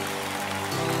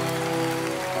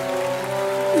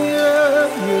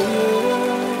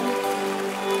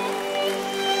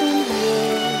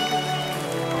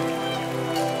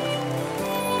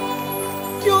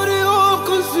You're the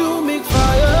all-consuming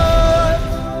fire.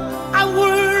 I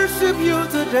worship you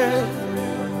today.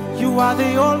 You are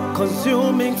the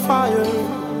all-consuming fire.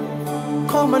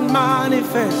 Come and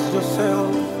manifest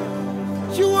yourself.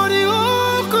 You are the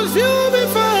all-consuming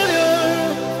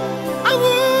fire. I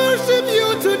worship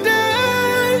you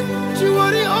today. You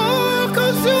are the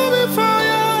all-consuming fire.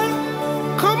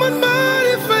 Come and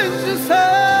manifest yourself.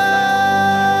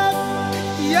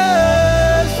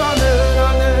 Yes,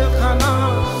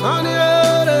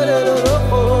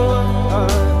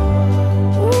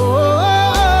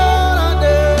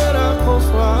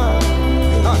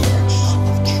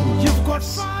 you've got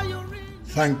fire.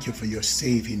 Thank you for your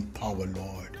saving power,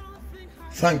 Lord.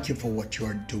 Thank you for what you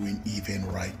are doing even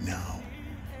right now.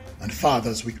 And Father,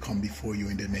 as we come before you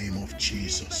in the name of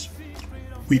Jesus,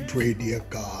 we pray, dear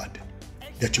God,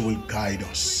 that you will guide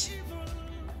us.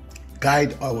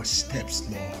 Guide our steps,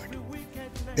 Lord.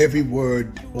 Every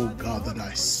word, oh God, that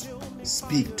I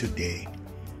speak today,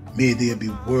 may there be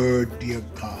word, dear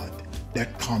God,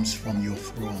 that comes from your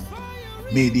throne.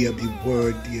 May there be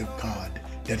word, dear God,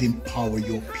 that empower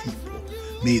your people.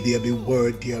 May there be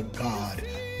word, dear God,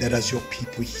 that as your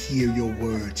people hear your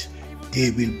words, they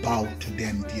will bow to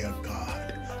them, dear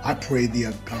God. I pray,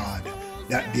 dear God,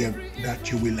 that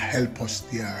you will help us,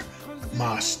 dear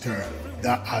Master,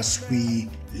 that as we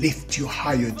lift you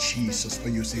higher, Jesus, for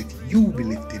you said you will be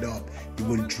lifted up, you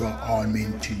will draw all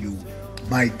men to you.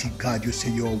 Mighty God, you say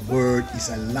your word is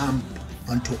a lamp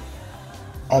unto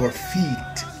our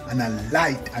feet and a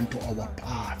light unto our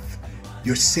path.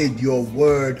 You said your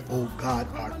word, oh God,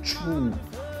 are true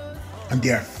and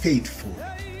they are faithful.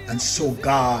 And so,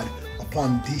 God,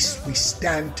 upon this we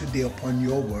stand today upon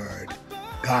your word.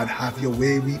 God, have your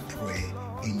way, we pray,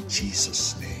 in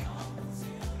Jesus' name.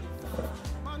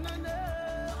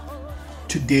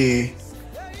 Today,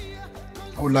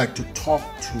 I would like to talk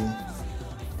to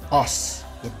us,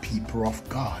 the people of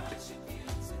God,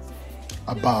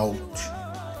 about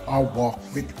our walk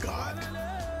with God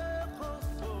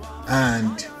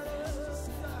and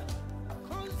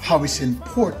how it's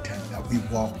important that we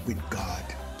walk with God,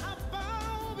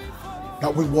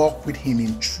 that we walk with Him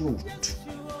in truth,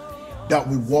 that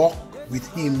we walk with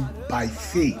Him by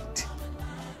faith,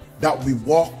 that we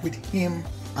walk with Him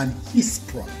and His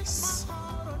promise.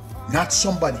 Not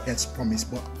somebody else's promise,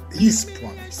 but His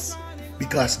promise.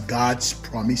 Because God's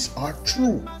promise are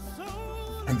true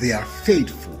and they are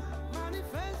faithful.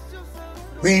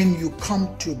 When you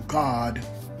come to God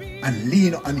and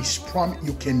lean on His promise,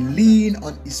 you can lean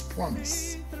on His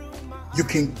promise. You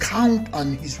can count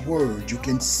on His word. You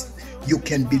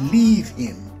can believe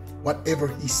Him. Whatever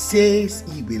He says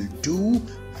He will do,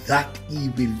 that He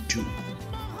will do.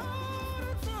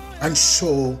 And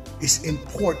so it's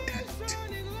important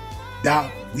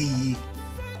that we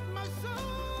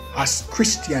as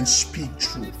Christians speak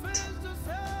truth.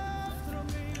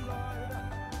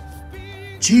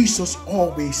 Jesus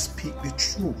always speaks the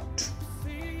truth.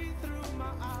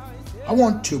 I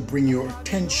want to bring your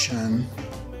attention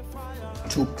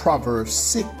to Proverbs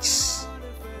 6,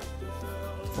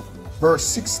 verse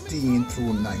 16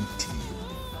 through 19.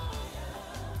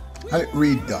 And it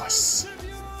reads thus: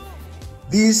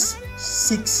 These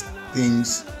 6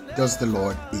 things does the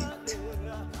Lord hate.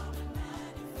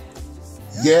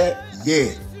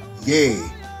 Yea,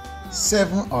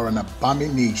 7 are an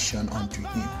abomination unto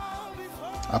Him: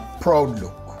 a proud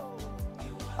look,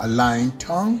 a lying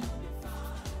tongue,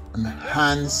 and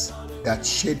hands that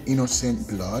shed innocent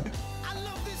blood,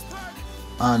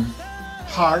 and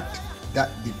heart that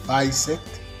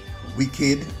deviseth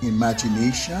wicked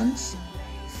imaginations,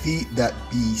 feet that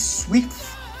be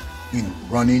swift in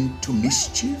running to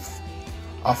mischief,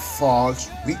 a false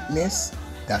witness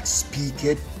that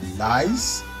speaketh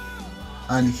lies,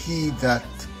 and he that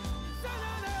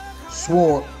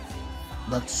sworn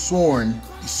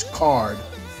is scarred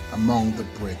among the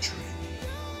brethren.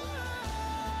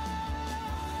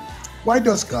 Why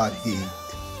does God hate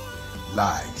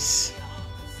lies?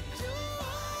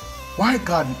 Why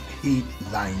God hate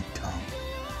lying tongue?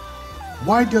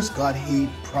 Why does God hate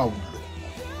proud look?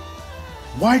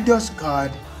 Why does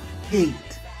God hate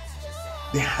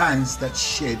the hands that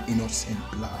shed innocent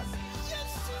blood?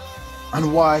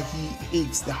 And why He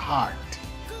hates the heart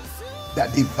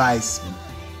that devises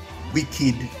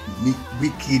wicked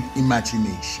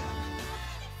imagination?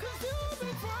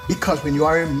 Because when you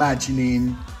are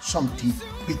imagining something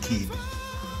wicked,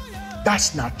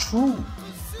 that's not true.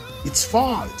 It's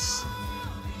false.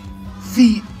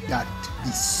 Feet that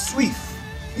be swift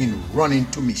in running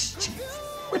to mischief.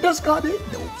 But does God hate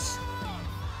those?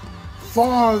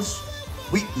 False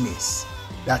witness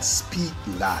that speak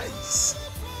lies,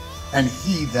 and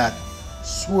he that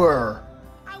sworn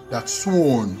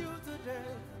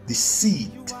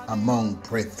deceit among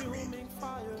brethren.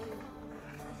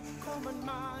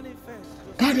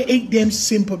 God hates them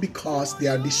simple because they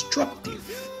are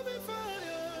destructive.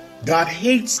 God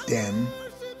hates them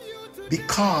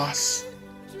because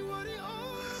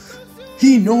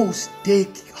he knows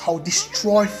how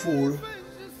destroyful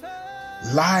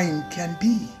lying can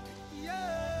be.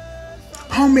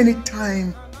 How many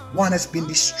times one has been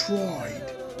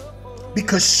destroyed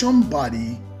because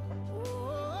somebody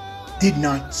did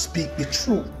not speak the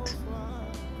truth?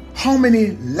 How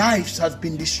many lives have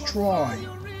been destroyed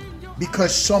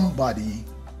because somebody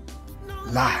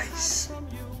lies?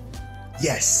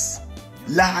 Yes,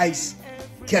 lies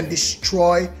can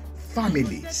destroy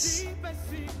families.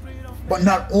 But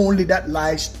not only that,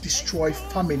 lies destroy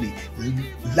family,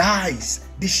 lies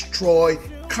destroy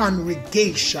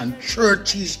congregation.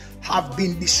 Churches have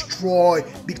been destroyed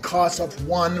because of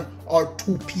one or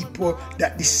two people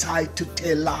that decide to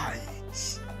tell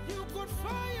lies.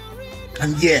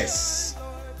 And yes,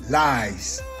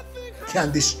 lies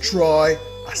can destroy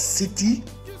a city,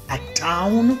 a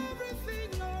town,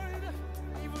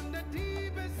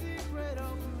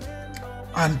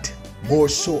 and more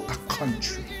so a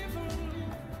country.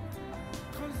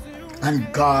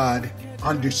 And God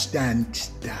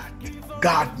understands that.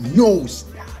 God knows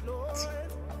that.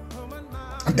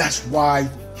 And that's why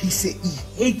he said he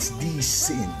hates these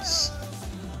sins.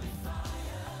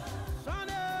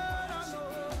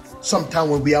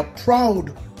 Sometimes when we are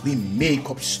proud, we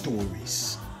make up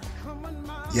stories.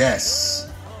 Yes,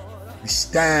 we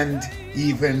stand,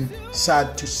 even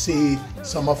sad to say,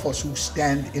 some of us who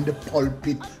stand in the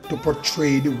pulpit to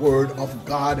portray the word of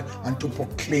God and to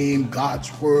proclaim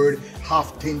God's word,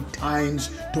 oftentimes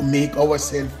to make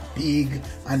ourselves big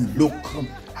and look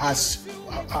as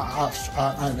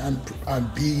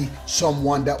and be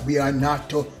someone that we are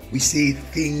not. We say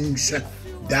things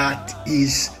that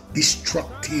is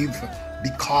destructive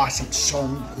because it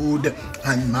sounds good,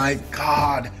 and my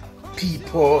God,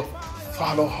 people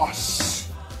follow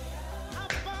us.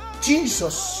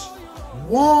 Jesus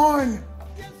warned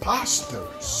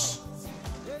pastors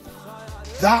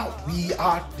that we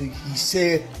are to, he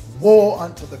said, woe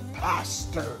unto the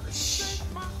pastors,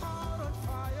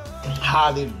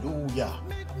 hallelujah,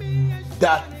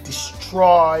 that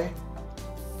destroy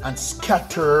and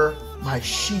scatter my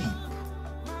sheep.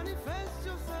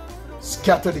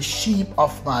 Scatter the sheep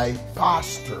of my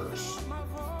pastors.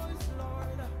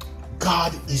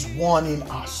 God is warning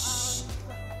us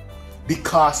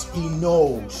because he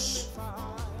knows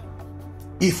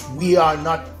if we are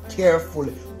not careful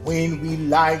when we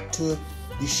lie to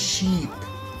the sheep,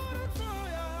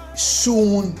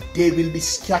 soon they will be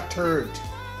scattered.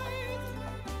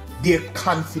 Their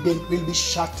confidence will be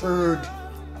shattered,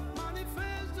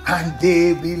 and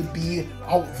they will be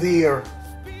out there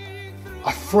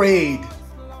afraid.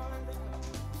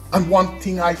 And one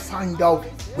thing I find out,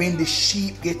 when the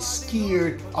sheep get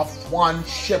scared of one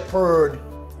shepherd,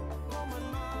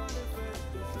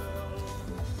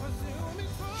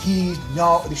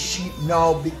 the sheep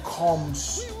now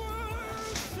becomes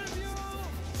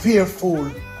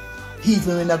fearful.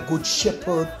 Even when a good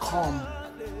shepherd comes,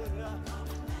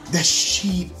 the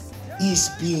sheep is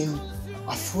being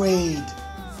afraid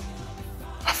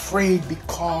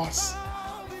because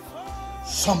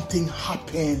something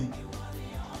happened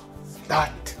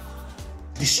that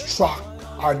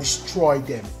destruct or destroy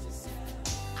them,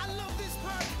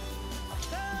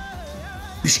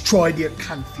 destroy their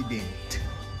confidence,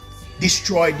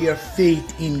 destroy their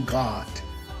faith in God.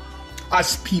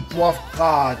 As people of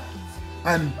God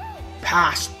and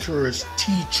pastors,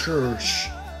 teachers,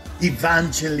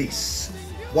 evangelists,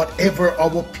 whatever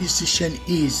our position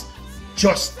is,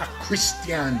 just a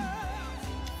Christian,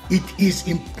 it is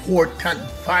important,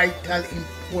 vital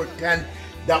important,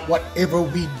 that whatever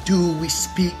we do, we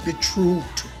speak the truth.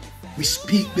 We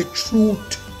speak the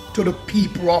truth to the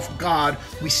people of God.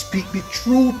 We speak the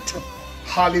truth,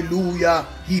 hallelujah,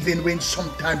 even when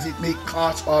sometimes it may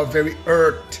cause our very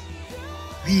hurt.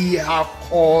 We are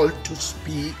called to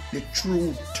speak the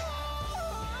truth.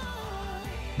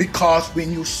 Because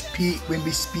when we speak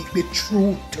the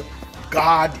truth,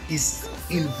 God is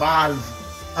involved,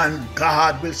 and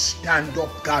God will stand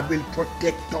up, God will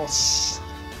protect us.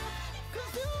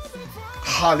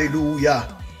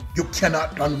 Hallelujah. You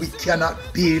cannot and we cannot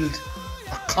build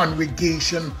a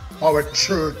congregation or a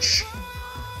church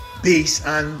based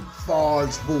on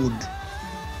falsehood,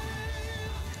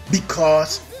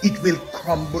 because it will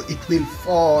crumble, it will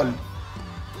fall.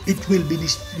 it will be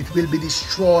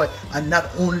destroyed, and not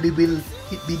only will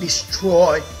it be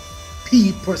destroyed,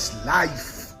 people's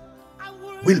life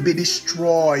will be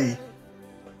destroyed.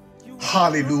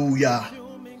 Hallelujah.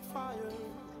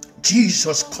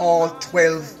 Jesus called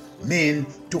 12 men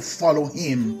to follow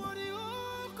him.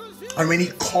 And when he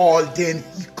called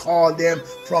them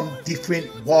from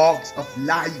different walks of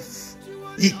life.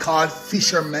 He called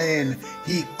fishermen,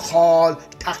 he called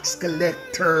tax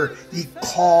collector, he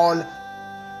called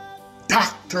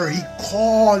doctor, he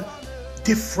called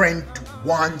different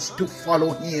ones to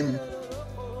follow him.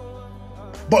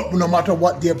 But no matter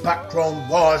what their background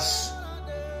was,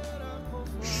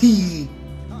 he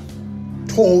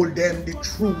told them the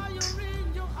truth.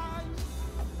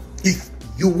 If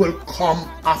you will come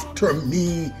after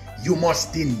me, you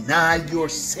must deny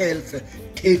yourself,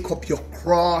 take up your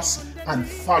cross and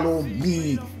follow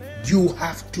me. You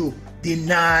have to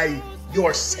deny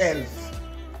yourself.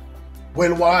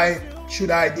 Well, why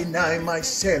should I deny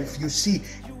myself? You see,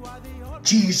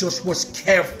 Jesus was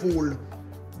careful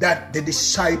that the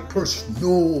disciples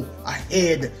know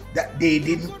ahead that they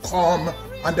didn't come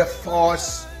under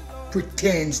false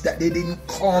pretense, that they didn't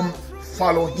come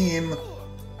follow him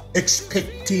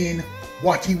expecting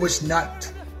what he was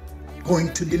not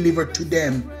going to deliver to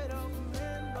them.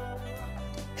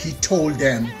 He told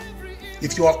them,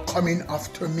 if you are coming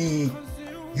after me,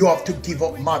 you have to give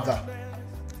up mother,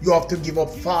 you have to give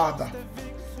up father,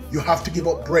 you have to give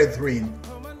up brethren,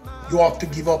 you have to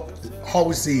give up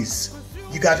houses,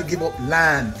 you got to give up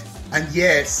land, and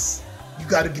yes, you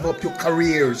got to give up your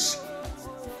careers,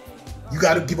 you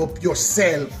got to give up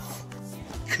yourself,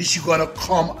 because you're going to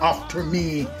come after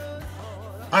me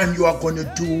and you are going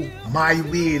to do my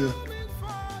will.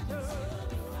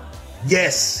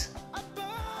 Yes,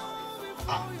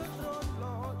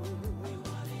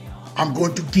 I'm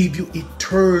going to give you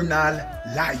eternal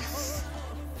life.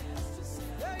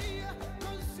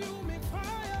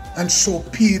 And so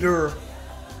Peter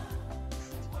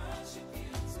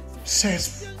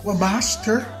says, well,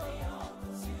 Master,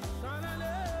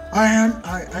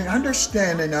 I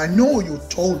understand and I know you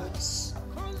told us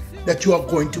that you are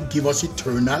going to give us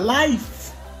eternal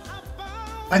life.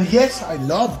 And yes, I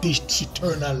love this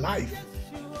eternal life.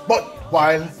 But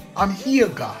while I'm here,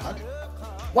 God,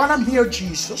 while I'm here,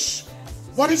 Jesus,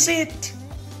 what is it?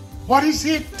 What is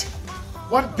it?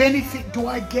 What benefit do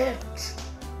I get?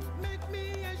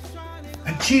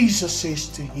 And Jesus says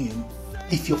to him,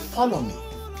 if you follow me,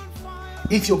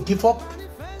 if you give up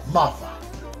mother,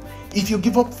 if you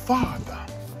give up father,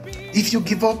 if you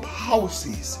give up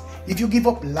houses, if you give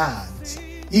up lands,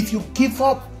 if you give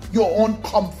up your own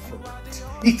comfort,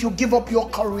 if you give up your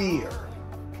career,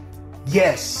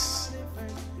 yes,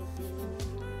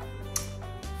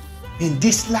 in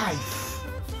this life,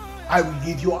 I will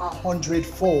give you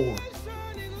 100-fold,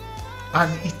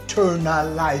 an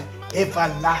eternal life,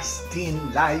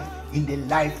 everlasting life in the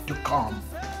life to come.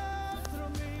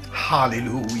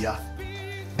 Hallelujah.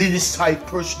 The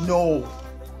disciples know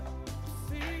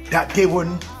that they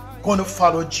weren't going to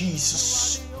follow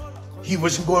Jesus. He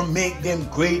wasn't going to make them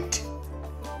great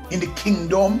in the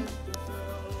kingdom.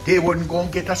 They weren't going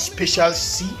to get a special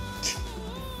seat.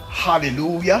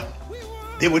 Hallelujah.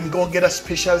 They weren't going to get a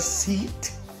special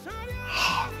seat.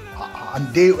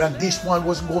 And this one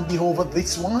wasn't going to be over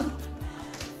this one.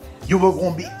 You were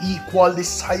going to be equal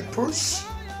disciples.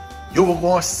 You were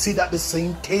going to sit at the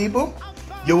same table.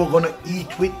 You were going to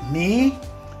eat with me.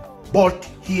 But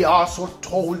he also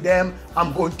told them,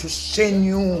 I'm going to send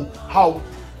you out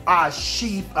as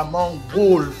sheep among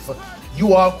wolves.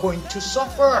 You are going to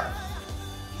suffer.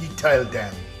 He told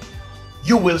them,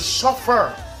 you will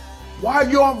suffer. While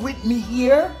you are with me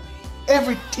here,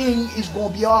 everything is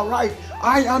going to be all right.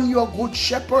 I am your good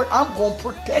shepherd. I'm going to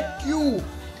protect you.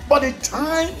 But the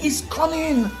time is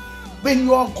coming when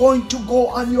you are going to go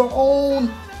on your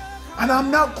own. And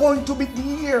I'm not going to be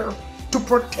there to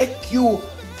protect you.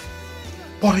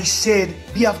 But he said,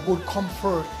 be of good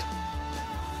comfort.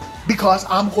 Because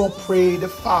I'm going to pray the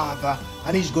Father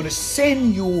and he's going to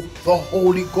send you the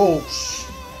Holy Ghost.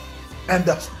 And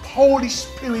the Holy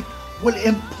Spirit will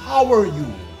empower you.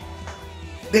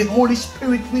 The Holy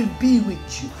Spirit will be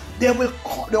with you. The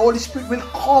Holy Spirit will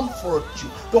comfort you.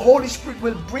 The Holy Spirit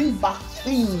will bring back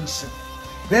things.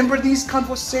 Remember these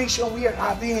conversations we are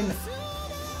having?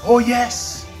 Oh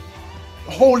yes.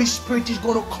 The Holy Spirit is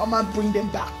going to come and bring them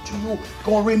back to you.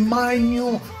 Going to remind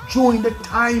you during the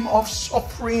time of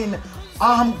suffering.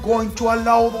 I'm going to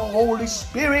allow the Holy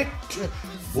Spirit.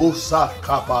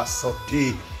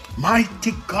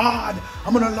 Mighty God,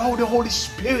 I'm going to allow the Holy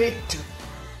Spirit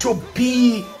to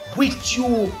be with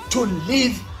you, to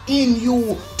live in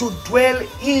you, to dwell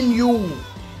in you.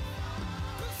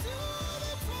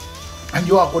 And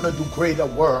you are going to do greater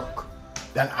work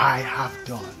than I have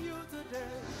done.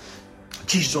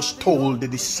 Jesus told the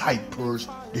disciples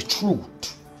the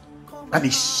truth. And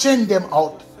he sent them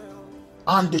out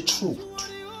on the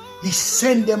truth. He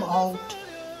sent them out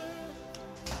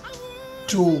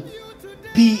to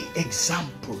be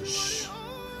examples,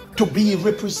 to be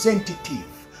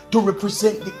representative, to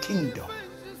represent the kingdom.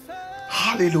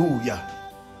 Hallelujah.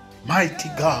 Mighty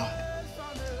God.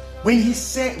 When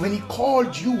he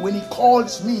called you, when he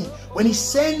calls me, when he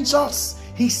sends us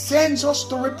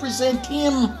to represent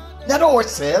him, not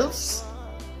ourselves.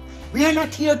 We are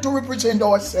not here to represent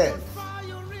ourselves.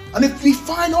 And if we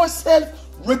find ourselves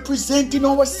representing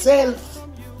ourselves,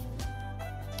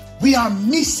 we are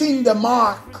missing the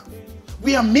mark.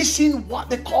 We are missing what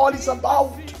the call is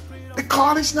about. The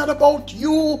call is not about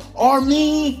you or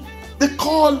me. The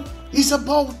call is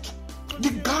about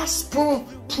the gospel,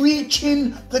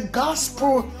 preaching the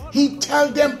gospel. He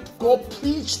tells them, go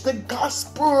preach the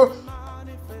gospel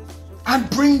and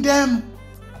bring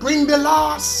the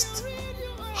lost.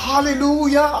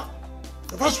 Hallelujah.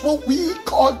 That's what we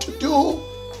called to do.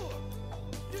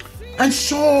 And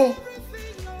so,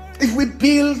 if we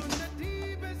build,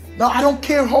 now I don't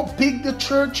care how big the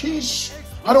church is,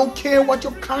 I don't care what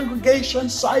your congregation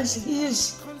size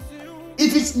is,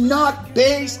 if it's not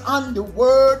based on the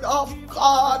word of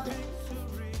God,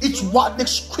 it's what the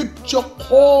scripture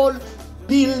called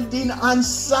building on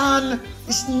sand.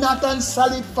 It's not on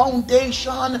solid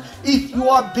foundation. If you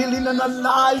are building on a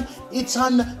lie, it's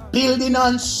on building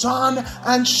on sand,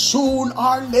 and soon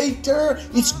or later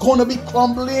it's gonna be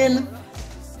crumbling.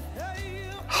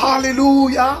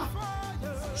 Hallelujah.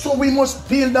 So we must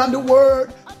build on the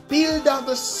word, build on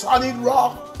the solid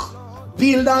rock,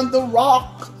 build on the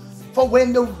rock. For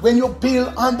when you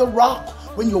build on the rock,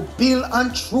 when you build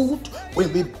on truth,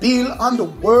 when we build on the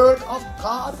word of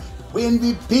God, when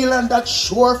we build on that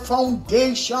sure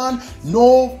foundation,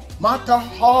 no matter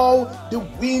how the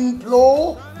wind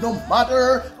blow, no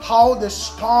matter how the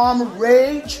storm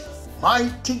rage,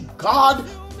 mighty God,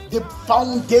 the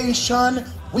foundation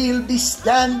will be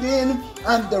standing,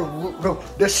 and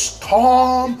the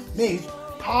storm may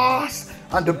pass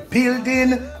and the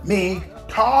building may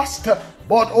toss.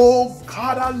 But oh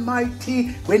God Almighty,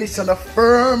 when it's on a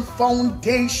firm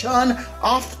foundation,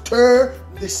 after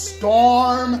the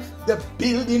storm, the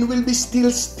building will be still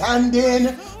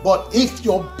standing. But if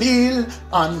you build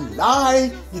on lie,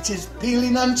 it is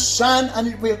building on sand, and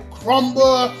it will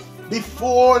crumble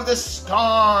before the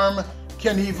storm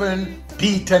can even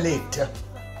beat on it.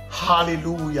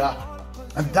 Hallelujah.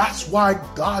 And that's why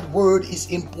God's word is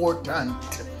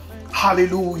important.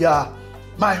 Hallelujah.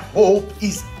 My hope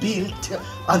is built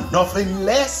on nothing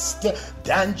less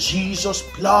than Jesus'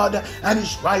 blood and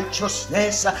his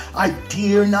righteousness. I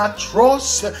dare not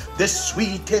trust the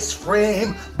sweetest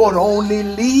frame, but only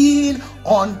lean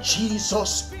on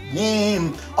Jesus'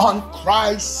 name. On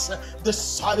Christ, the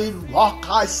solid rock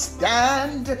I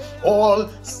stand. All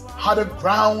other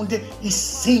ground is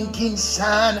sinking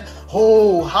sand.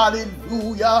 Oh,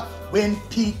 hallelujah. When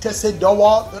Peter said, thou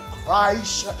art the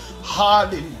Christ,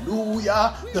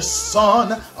 hallelujah, the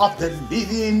Son of the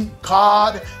living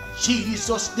God,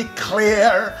 Jesus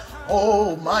declared,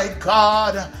 oh my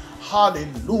God,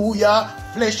 hallelujah,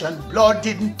 flesh and blood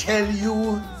didn't tell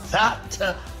you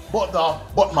that, but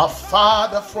my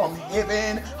Father from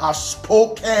heaven has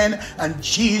spoken, and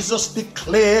Jesus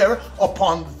declared,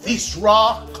 upon this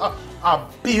rock I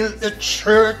built the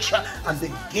church, and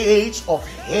the gates of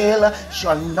hell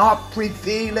shall not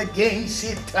prevail against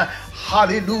it.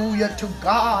 Hallelujah to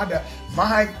God.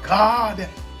 My God,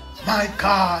 my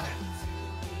God.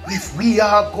 If we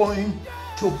are going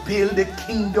to build the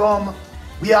kingdom,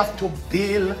 we have to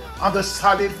build on the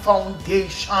solid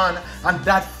foundation, and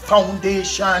that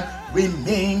foundation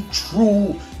remain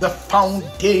true. The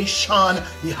foundation,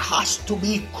 it has to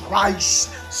be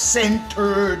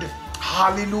Christ-centered.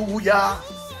 Hallelujah.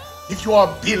 If you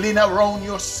are building around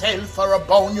yourself or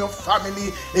around your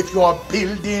family, if you are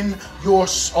building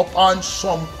yours upon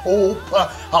some hope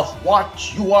of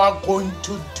what you are going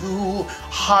to do,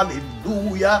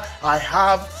 hallelujah, I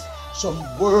have some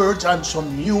words and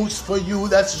some news for you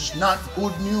that is not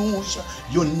good news.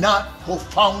 Your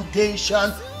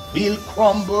foundation will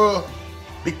crumble,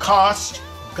 because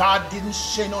God didn't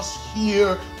send us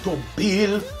here to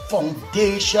build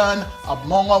foundation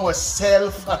among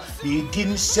ourselves. He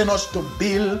didn't send us to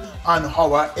build on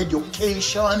our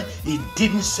education. He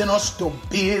didn't send us to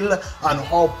build on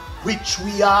how rich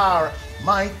we are.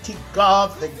 Mighty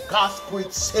God, the gospel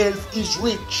itself is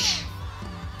rich.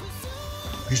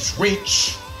 It's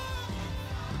rich.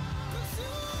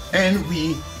 And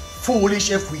we foolish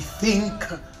if we think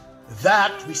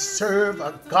that we serve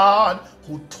a God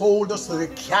who told us that the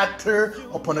cattle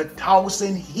upon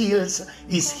 1,000 hills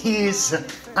is his.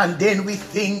 And then we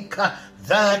think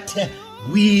that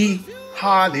we,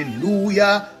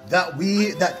 hallelujah,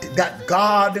 that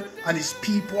God and his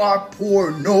people are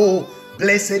poor. No,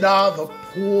 blessed are the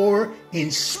poor in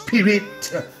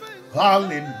spirit.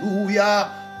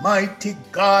 Hallelujah. Mighty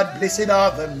God, blessed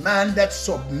are the man that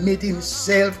submit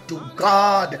himself to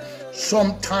God.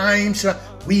 Sometimes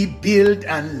we build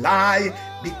and lie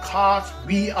because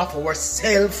we of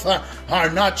ourselves are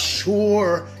not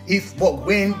sure but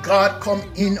when God come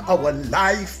in our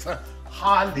life,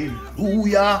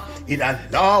 hallelujah, it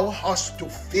allows us to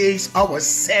face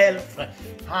ourselves.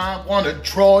 I want to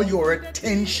draw your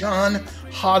attention,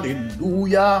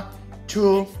 hallelujah,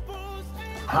 to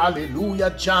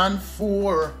John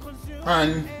 4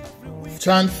 and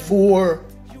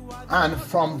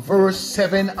from verse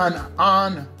 7 and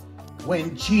on,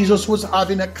 when Jesus was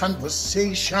having a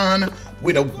conversation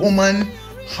with a woman,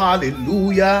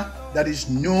 hallelujah, that is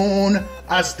known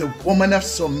as the woman of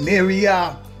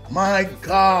Samaria. My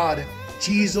God,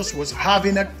 Jesus was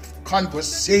having a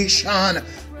conversation.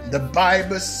 The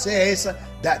Bible says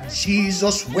that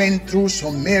Jesus went through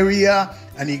Samaria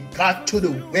and he got to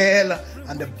the well,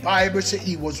 and the Bible says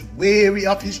he was weary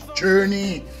of his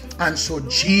journey, and so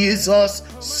Jesus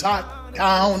sat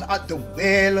down at the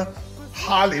well,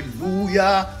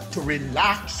 hallelujah, to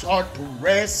relax or to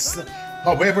rest,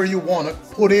 however you want to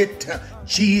put it.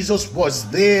 Jesus was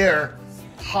there,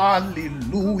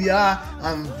 hallelujah,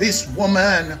 and this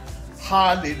woman,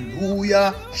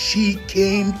 hallelujah, she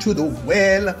came to the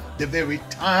well the very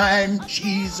time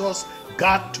Jesus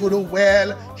got to the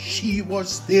well. She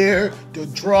was there to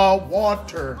draw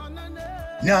water.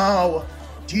 Now,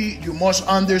 you must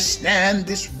understand,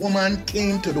 this woman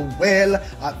came to the well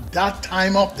at that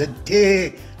time of the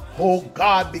day, oh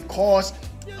God, because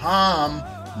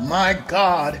my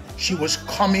God, she was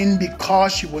coming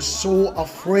because she was so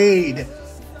afraid.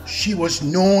 She was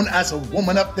known as a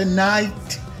woman of the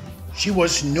night. She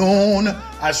was known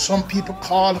as some people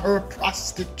call her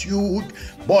prostitute,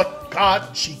 but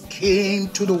God, she came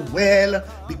to the well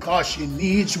because she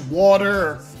needs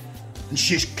water. And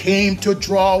she came to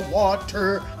draw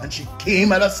water, and she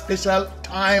came at a special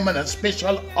time and a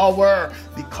special hour,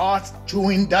 because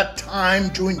during that time,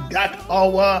 during that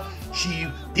hour, she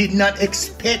did not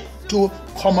expect to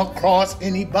come across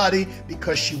anybody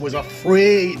because she was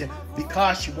afraid,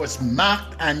 because she was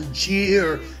mocked and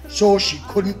jeered. So she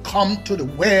couldn't come to the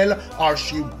well, or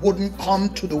she wouldn't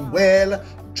come to the well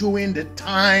during the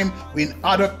time when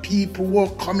other people were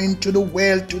coming to the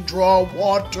well to draw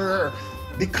water,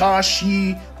 because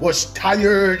she was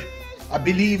tired. I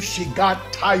believe she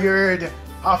got tired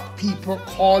of people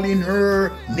calling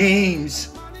her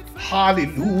names.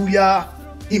 Hallelujah.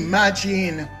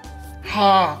 Imagine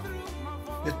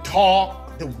the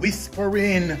talk, the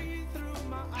whispering.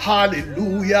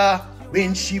 Hallelujah.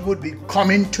 When she would be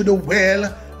coming to the well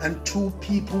and two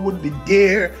people would be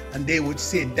there and they would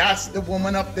say, that's the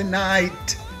woman of the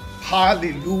night.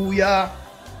 Hallelujah.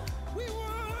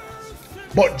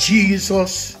 But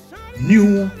Jesus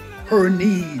knew her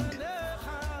need,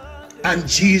 and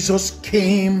Jesus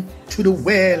came to the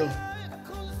well,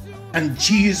 and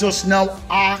Jesus now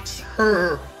asks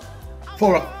her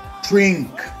for a drink.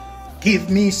 Give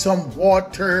me some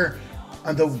water.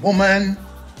 And the woman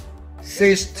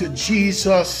says to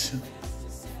Jesus,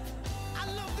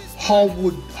 how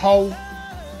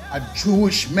a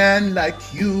Jewish man like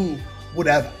you would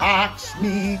have asked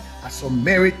me, a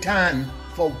Samaritan,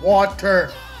 for water?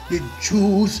 The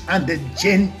Jews and the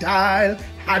Gentile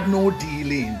had no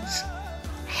dealings.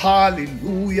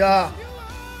 Hallelujah.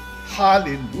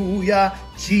 Hallelujah.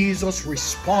 Jesus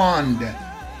responded,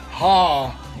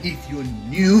 if you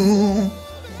knew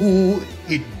who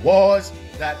it was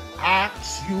that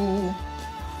asked you,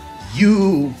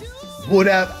 you would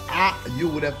have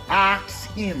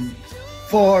asked him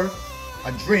for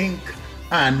a drink,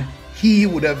 and he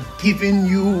would have given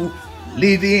you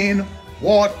living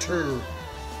water.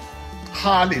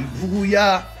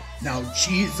 Hallelujah. Now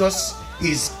Jesus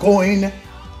is going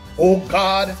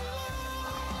to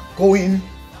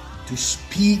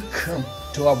speak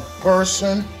to a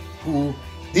person who,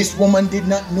 this woman did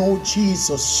not know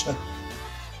Jesus,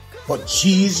 but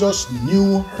Jesus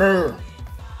knew her.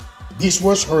 This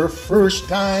was her first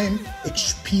time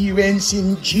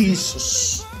experiencing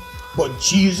Jesus, but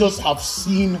Jesus have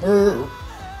seen her.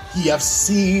 He have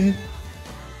seen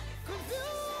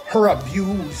her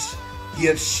abuse.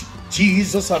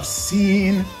 Jesus have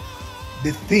seen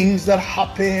the things that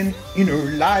happen in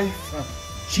her life.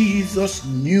 Jesus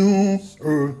knew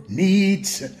her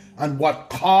needs, and what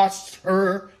caused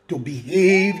her to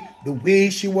behave the way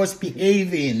she was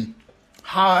behaving.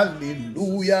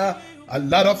 Hallelujah. A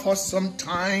lot of us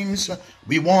sometimes,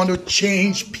 we want to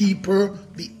change people's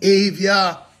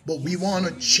behavior, but we want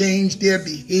to change their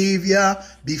behavior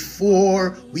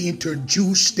before we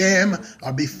introduce them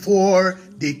or before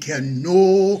they can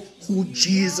know who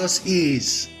Jesus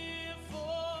is.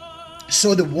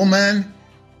 So the woman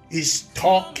is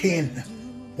talking.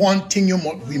 One thing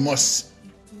we must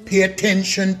pay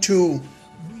attention to,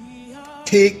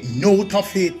 take note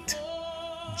of it.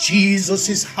 Jesus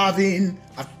is having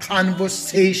a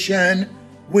conversation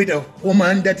with a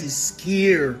woman that is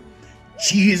scared.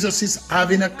 Jesus is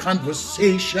having a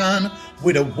conversation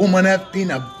with a woman that has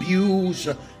been abused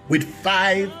with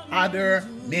 5 other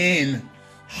men.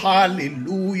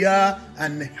 Hallelujah.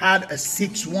 And had a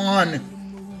 6th one.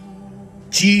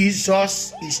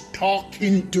 Jesus is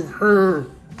talking to her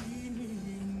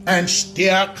and they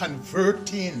are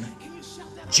converting.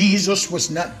 Jesus was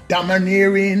not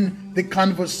domineering the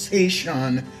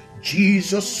conversation.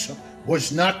 Jesus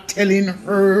was not telling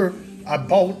her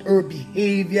about her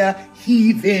behavior,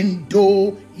 even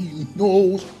though he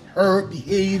knows her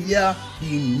behavior.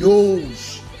 He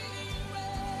knows.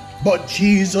 But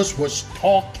Jesus was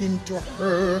talking to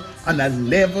her on a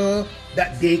level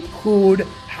that they could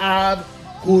have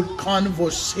good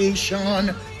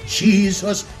conversation.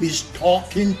 Jesus is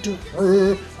talking to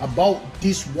her about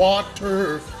this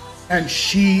water, and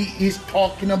she is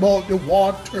talking about the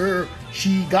water.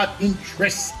 She got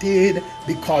interested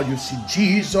because you see,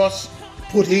 Jesus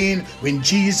put in, when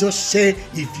Jesus said,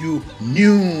 if you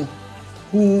knew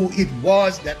who it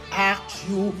was that asked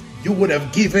you, you would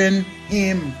have given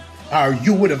him, or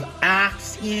you would have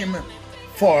asked him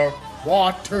for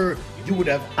water. You would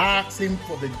have asked him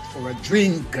for a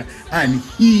drink, and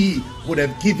he would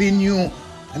have given you.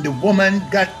 And the woman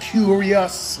got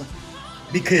curious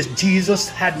because Jesus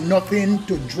had nothing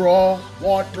to draw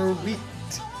water with.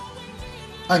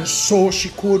 And so she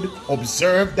could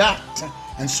observe that.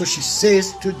 And so she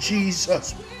says to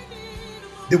Jesus,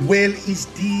 the well is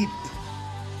deep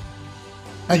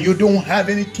and you don't have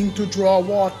anything to draw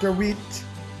water with.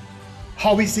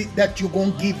 How is it that you're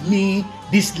going to give me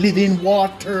this living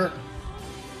water?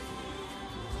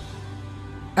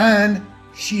 And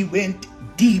she went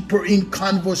deeper in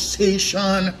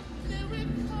conversation,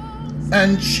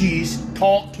 and she's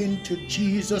talking to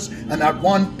Jesus. And at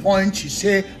one point she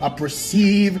said, I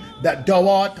perceive that thou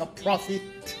art a prophet.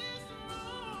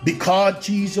 Because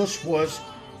Jesus was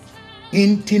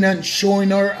hinting and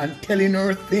showing her and telling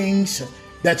her things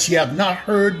that she had not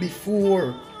heard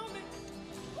before.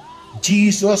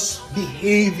 Jesus'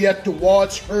 behavior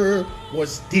towards her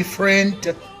was different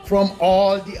from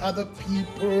all the other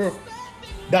people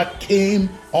that came,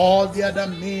 all the other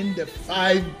men, the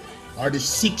 5 or the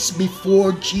 6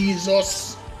 before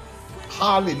Jesus.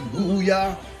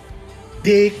 Hallelujah.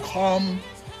 They come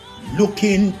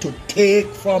looking to take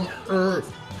from her.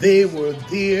 They were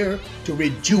there to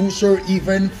reduce her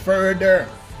even further.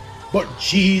 But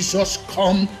Jesus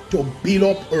come to build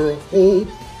up her hope.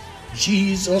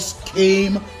 Jesus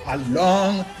came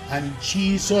along, and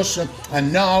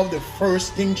now the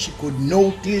first thing she could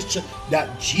notice,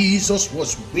 that Jesus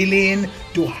was willing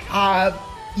to have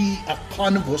a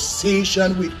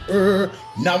conversation with her,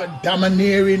 not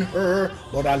domineering her,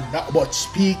 but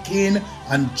speaking,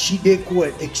 and they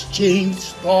could exchange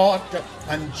thought.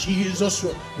 And Jesus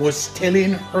was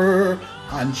telling her,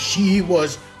 and she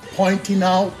was pointing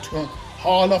out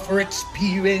all of her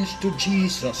experience to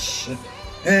Jesus.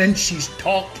 And she's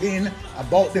talking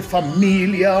about the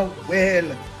familiar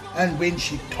well. And when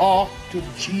she talked to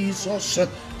Jesus,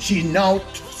 she now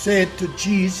said to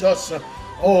Jesus,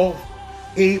 oh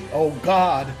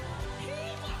God,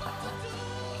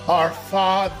 our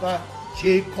father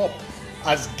Jacob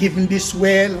has given this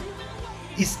well,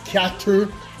 his cattle,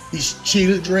 his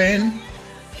children.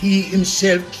 He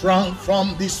himself drank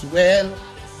from this well.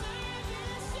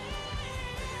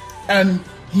 And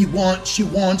she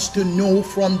wants to know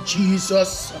from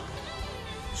Jesus.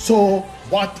 So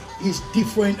what is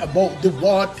different about the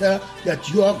water that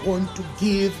you are going to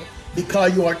give?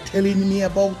 Because you are telling me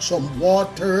about some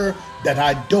water that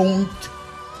I don't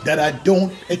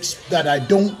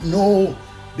know.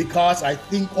 Because I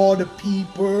think all the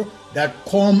people that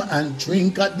come and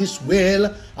drink at this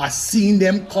well, I've seen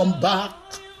them come back.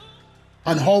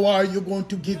 And how are you going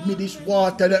to give me this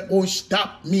water that won't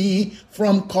stop me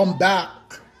from come back?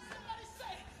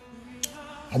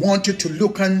 I want you to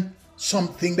look on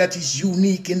something that is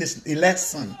unique in this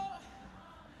lesson.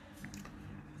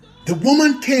 The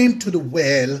woman came to the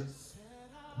well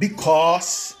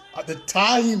because at the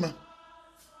time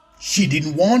She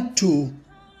didn't want to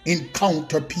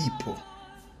encounter people.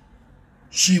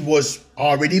 She was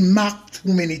already mocked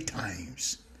too many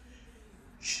times.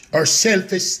 Her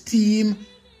self-esteem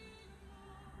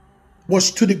was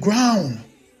to the ground.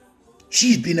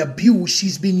 She's been abused.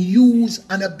 She's been used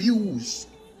and abused.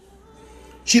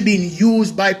 She's been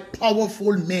used by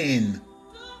powerful men.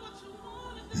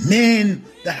 Men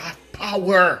that have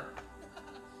power.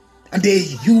 And they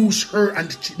used her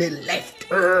and they left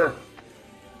her.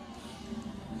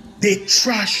 They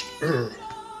trashed her.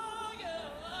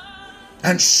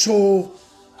 And so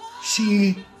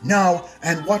she now,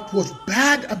 and what was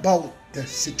bad about the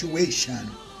situation,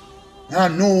 I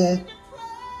know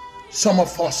some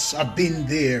of us have been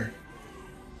there.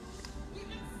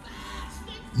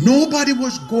 Nobody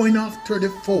was going after the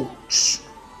folks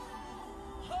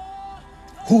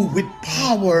who with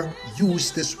power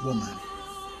used this woman.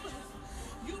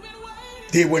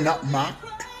 They were not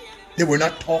mocked. They were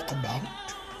not talked about.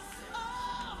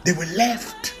 They were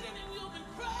left.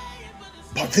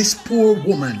 But this poor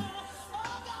woman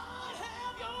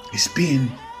is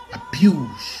being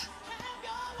abused.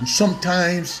 And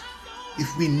sometimes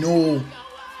if we know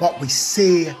what we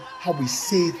say, how we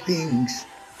say things,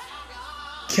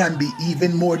 can be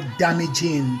even more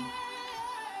damaging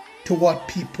to what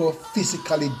people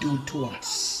physically do to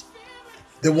us.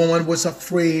 The woman was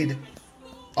afraid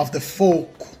of the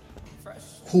folk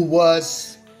who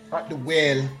was at the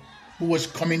well, who was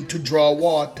coming to draw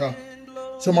water.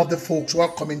 Some of the folks were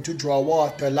coming to draw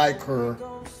water like her.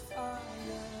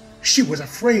 She was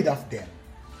afraid of them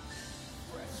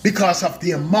because of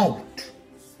their mouth,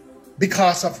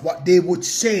 because of what they would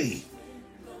say,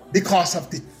 because of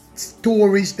the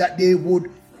stories that they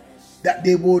would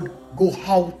go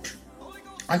out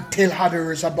and tell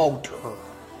others about her.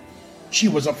 She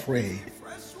was afraid.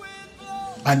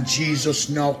 And Jesus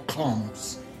now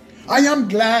comes. I am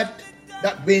glad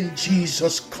that when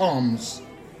Jesus comes,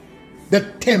 the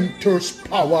tempter's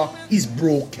power is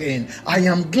broken. I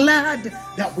am glad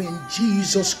that when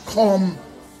Jesus comes,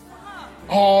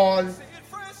 all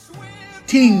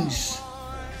things,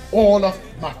 all of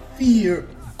my fear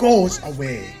goes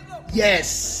away.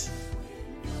 Yes.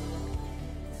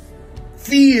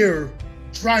 Fear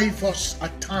drives us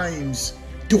at times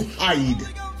to hide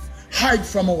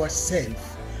from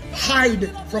ourselves, hide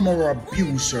from our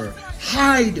abuser,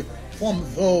 hide from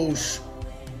those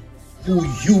who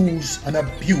use and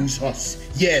abuse us.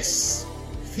 Yes,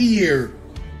 fear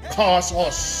causes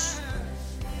us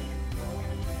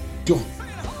to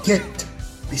get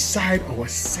beside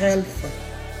ourselves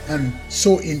and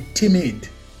so intimate.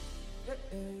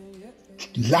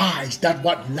 Lies, that's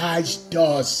what lies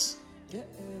does.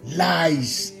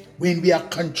 Lies, when we are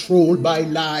controlled by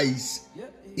lies,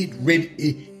 it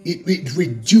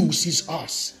reduces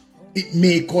us. It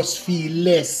makes us feel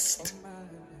less.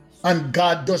 And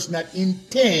God does not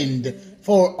intend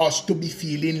for us to be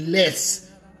feeling less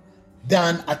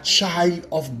than a child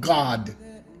of God.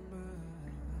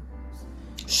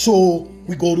 So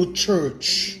we go to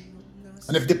church,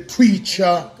 and if the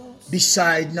preacher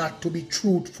decide not to be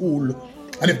truthful,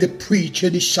 and if the preacher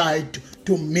decide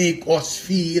to make us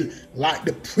feel like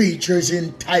the preacher is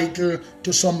entitled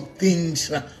to some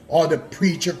things, or the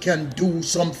preacher can do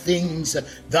some things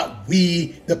that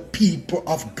we, the people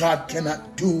of God,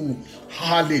 cannot do.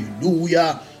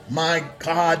 Hallelujah. My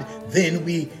God, then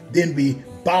we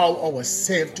bow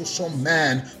ourselves to some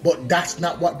man, but that's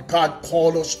not what God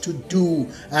called us to do.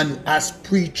 And as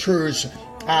preachers,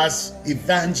 as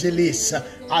evangelists,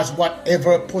 as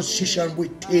whatever position we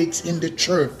take in the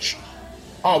church,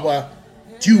 our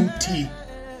duty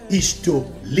is to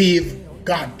live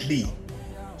godly,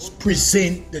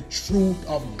 present the truth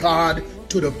of God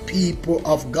to the people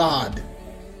of God.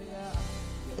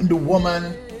 And the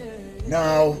woman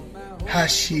now,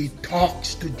 as she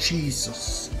talks to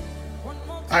Jesus,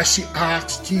 as she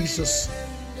asks Jesus,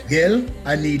 "Girl,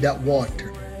 I need that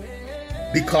water,"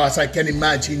 because I can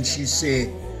imagine she say,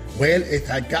 "Well, if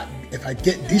I get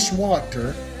this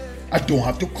water, I don't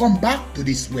have to come back to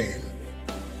this well.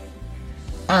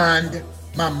 And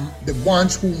the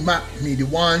ones who mock me, the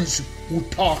ones who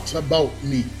talks about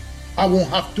me, I won't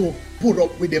have to put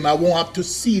up with them. I won't have to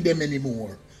see them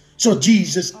anymore. So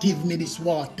Jesus, give me this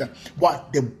water."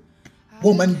 What the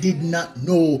woman did not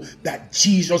know, that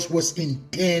Jesus was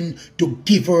intent to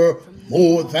give her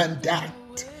more than that.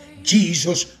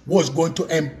 Jesus was going to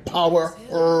empower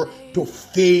her to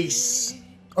face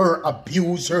her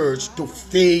abusers, to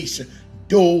face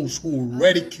those who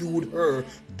ridiculed her,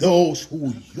 those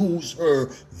who use her,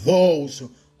 those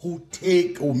who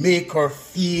make her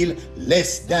feel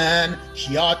less than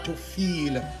she ought to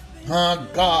feel.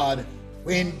 God,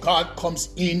 when God comes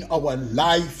in our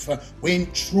life, when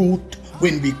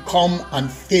we come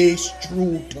and face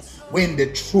truth, when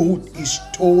the truth is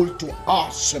told to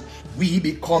us, we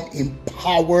become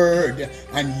empowered,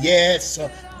 and yes,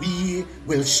 we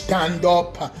will stand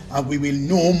up and we will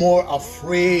no more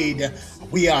afraid.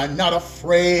 We are not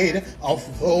afraid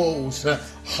of those,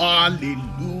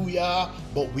 hallelujah,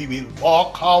 but we will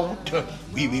walk out,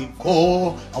 we will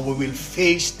go and we will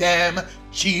face them.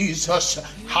 Jesus,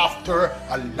 after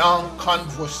a long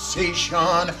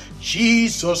conversation,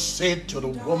 Jesus said to the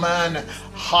woman,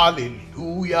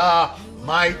 hallelujah,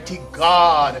 mighty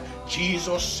God,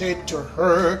 Jesus said to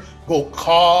her, go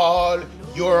call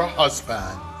your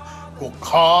husband. Go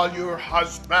call your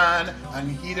husband.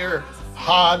 And here,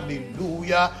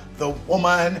 hallelujah, the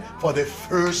woman for the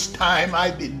first time, I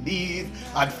believe,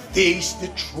 had faced the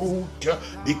truth,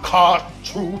 because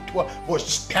truth was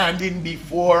standing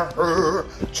before her.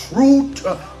 Truth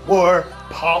were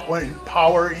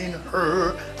empowering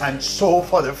her. And so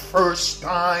for the first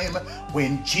time,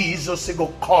 when Jesus said,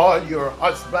 go call your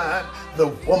husband, the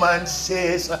woman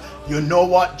says, you know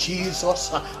what,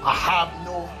 Jesus, I have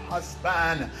no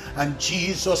husband. And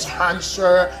Jesus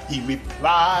answered, he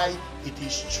replied, it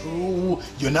is true,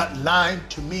 you're not lying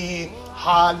to me,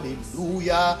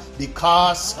 hallelujah,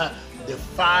 because the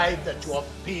five that you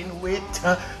have been with,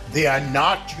 they are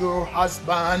not your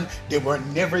husband, they were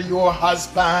never your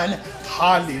husband,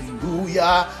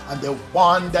 hallelujah. And the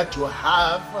one that you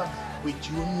have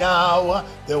with you now,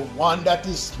 the one that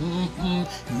is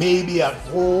maybe at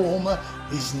home,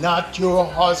 is not your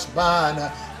husband,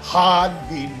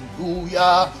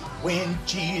 hallelujah. When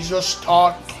Jesus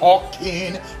start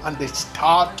talking and they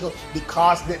start to,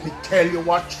 because let me tell you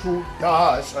what truth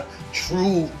does.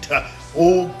 Truth,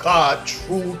 oh God,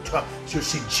 truth. You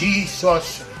see,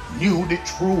 Jesus knew the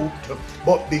truth,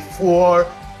 but before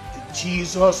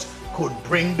Jesus could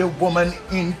bring the woman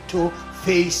into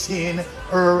facing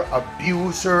her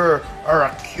abuser, her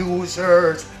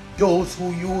accusers, those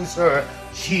who use her,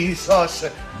 Jesus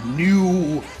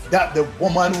knew that the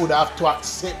woman would have to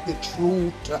accept the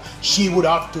truth. She would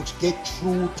have to get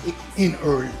truth in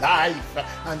her life.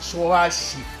 And so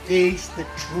as she faced the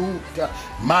truth,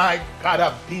 my God,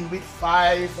 I've been with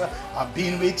 5, I've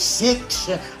been with 6,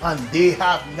 and they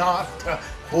have not.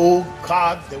 Oh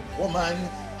God, the woman,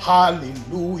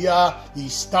 hallelujah, he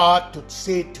started to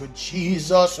say to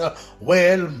Jesus,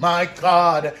 well, my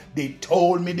God, they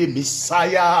told me the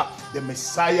Messiah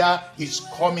is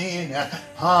coming,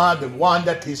 the one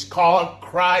that is called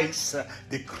Christ,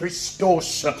 the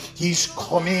Christos, he's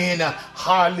coming,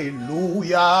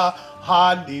 hallelujah.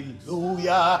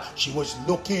 Hallelujah. She was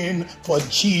looking for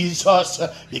Jesus,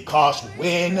 because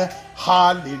when,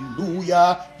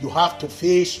 hallelujah, you have to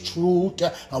face truth,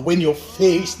 and when you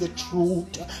face the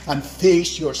truth and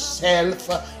face yourself,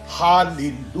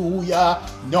 hallelujah,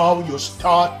 now you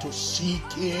start to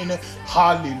seek in,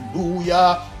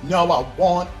 hallelujah. Now I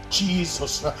want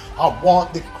Jesus, I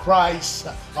want the Christ,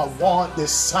 I want the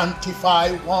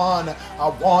sanctified one, I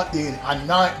want the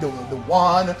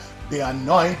one, the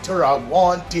anointer, I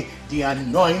want the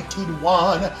anointed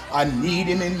one. I need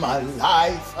him in my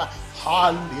life.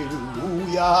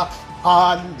 Hallelujah.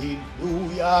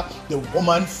 Hallelujah. The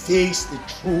woman faced the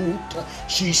truth.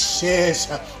 She says,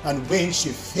 and when she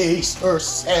faced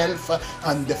herself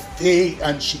and the faith,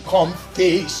 and she come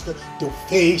face to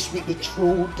face with the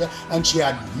truth, and she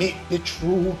admit the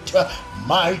truth,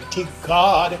 mighty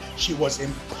God, she was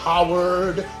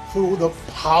empowered through the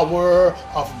power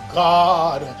of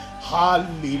God.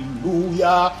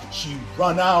 Hallelujah. She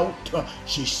run out.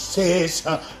 She says,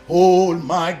 oh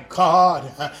my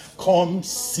God, come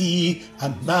see a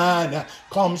man.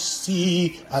 Come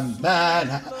see a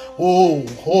man.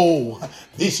 Oh,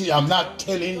 I'm not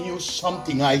telling you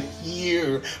something I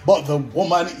hear, but the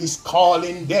woman is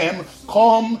calling them,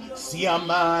 come see a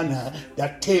man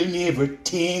that tell me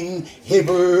everything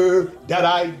ever that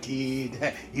I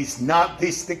did. Is not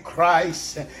this the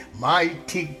Christ?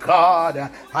 Mighty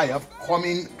God, I have come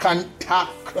in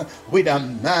contact with a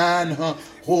man,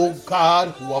 oh God,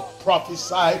 who have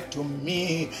prophesied to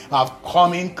me. I've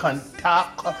come in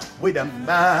contact with a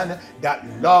man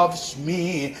that loves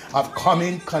me. I've come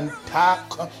in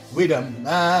contact with a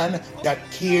man that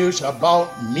cares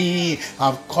about me.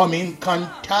 I've come in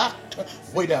contact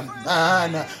with a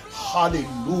man,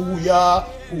 hallelujah,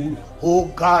 who, oh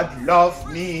God,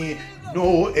 love me.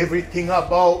 know everything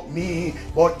about me,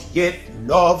 but yet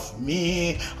love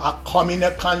me. I come in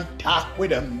contact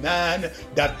with a man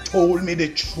that told me the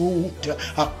truth.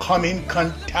 I come in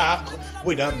contact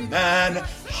with a man,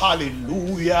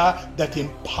 hallelujah, that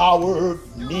empowered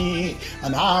me.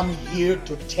 And I'm here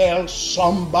to tell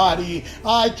somebody,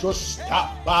 I just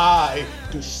stopped by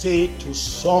to say to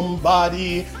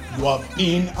somebody, you have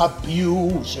been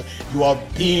abused, you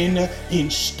have been in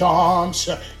storms,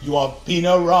 you have been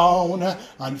around,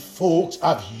 and folks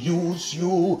have used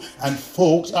you, and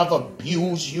folks have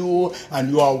abused you, and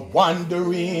you are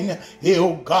wondering,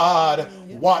 oh God,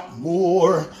 what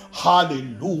more?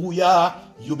 Hallelujah.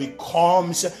 You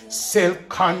become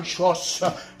self-conscious.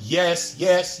 Yes.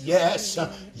 You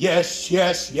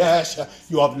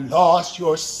have lost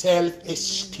your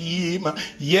self-esteem.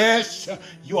 Yes,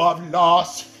 you have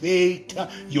lost faith.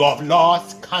 You have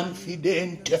lost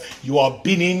confidence. You have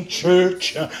been in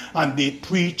church and the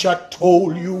preacher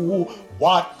told you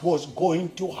what was going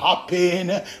to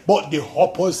happen, but the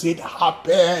opposite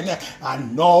happened,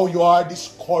 and now you are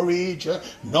discouraged,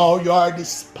 now you are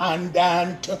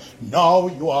despondent, now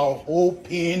you are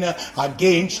hoping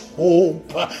against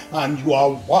hope, and you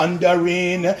are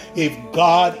wondering if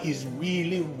God is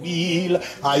really real.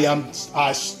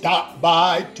 I stopped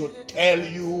by to tell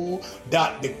you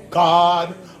that the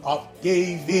God of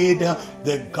David,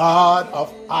 the God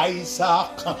of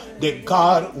Isaac, the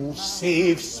God who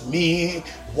saves me,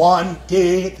 one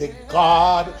day the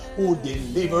God who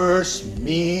delivers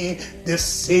me, the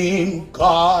same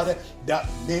God that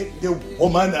made the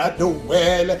woman at the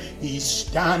well, he's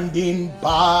standing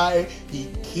by. He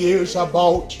cares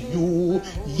about you.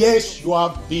 Yes, you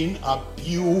have been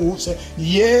abused.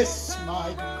 Yes,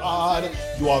 my God,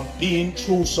 you have been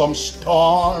through some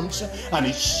storms, and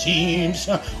it seems,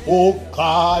 oh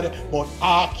God, but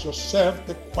ask yourself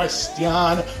the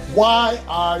question, why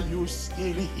are you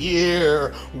still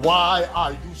here? Why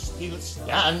are you still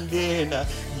standing?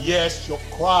 Yes, you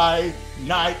cry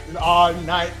all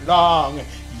night long.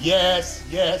 Yes.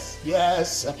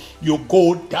 You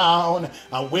go down,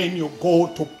 and when you go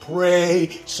to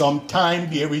pray,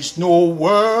 sometimes there is no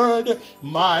word,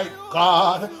 my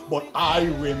God. But I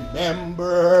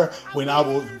remember when I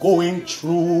was going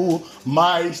through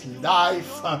my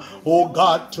life, oh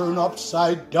God, turn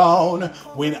upside down,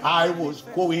 when I was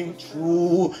going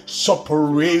through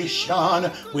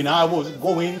separation, when I was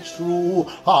going through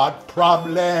hard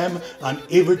problem, and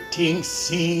everything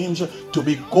seems to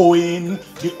be going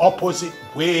the opposite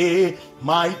way.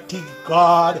 Mighty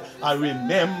God, I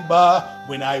remember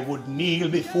when I would kneel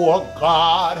before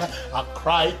God, I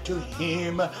cried to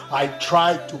him, I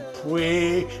tried to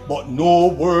pray, but no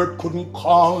word couldn't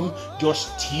come,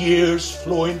 just tears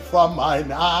flowing from my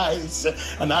eyes.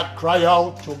 And I cry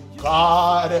out to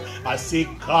God, I say,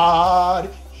 God,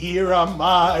 here am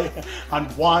I.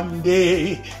 And one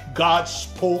day God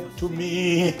spoke to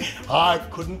me. I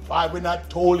couldn't find, when I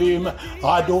told him,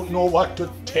 I don't know what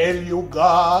to tell you,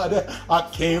 God. I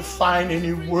can't find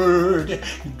any word.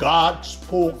 God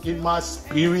spoke in my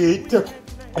spirit.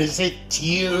 He said,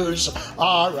 tears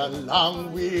are a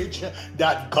language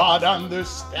that God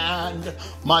understands.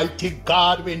 Mighty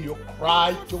God, when you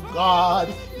cry to God,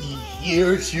 he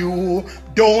hears you.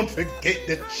 Don't forget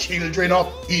the children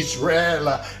of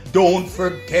Israel. Don't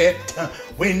forget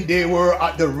when they were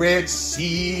at the Red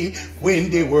Sea, when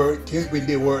they were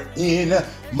in,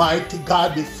 mighty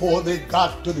God, before they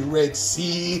got to the Red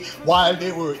Sea, while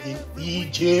they were in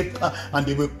Egypt, and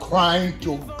they were crying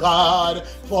to God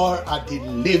for a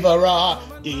deliverer.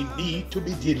 They need to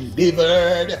be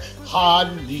delivered.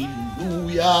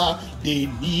 Hallelujah. They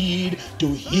need to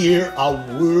hear a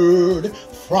word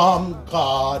from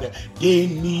God. They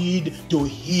need to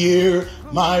hear,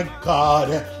 my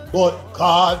God. But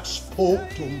God spoke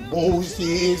to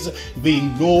Moses. We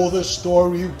know the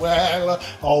story well.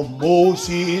 How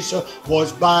Moses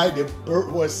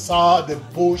saw the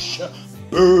bush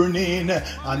burning,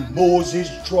 and Moses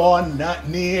draw not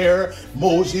near.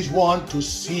 Moses want to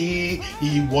see.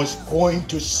 He was going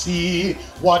to see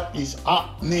what is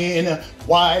happening,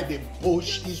 why the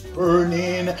bush is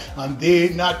burning and they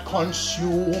not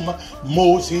consume.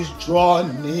 Moses draw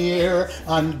near,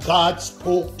 and God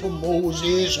spoke to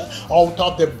Moses out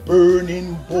of the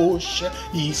burning bush.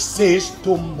 He says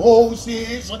to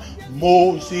Moses,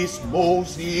 Moses,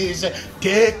 Moses,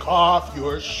 take off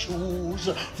your shoes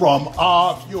from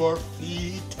off your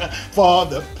feet, for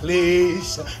the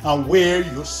place and where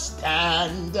you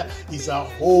stand is a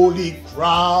holy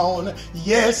ground.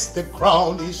 Yes, the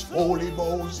ground is holy,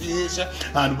 Moses.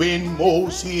 And when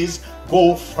Moses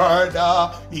go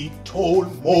further. He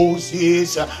told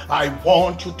Moses, I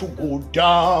want you to go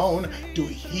down to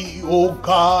here, oh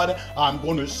God. I'm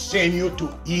going to send you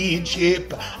to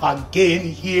Egypt. Again,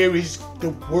 here is the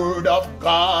word of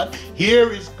God.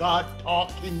 Here is God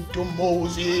talking to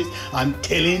Moses and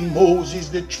telling Moses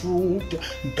the truth.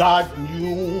 God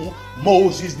knew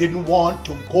Moses didn't want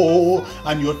to go,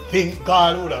 and you think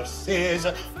God would have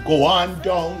said, go on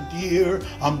down there.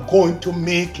 I'm going to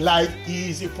make life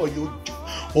easy for you.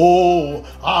 Oh,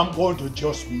 I'm going to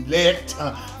just let,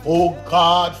 oh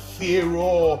God,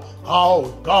 Pharaoh,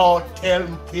 God tell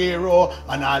Pharaoh,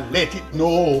 and I let it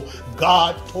know.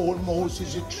 God told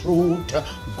Moses the truth,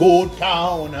 go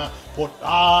down. But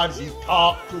as he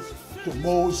talked to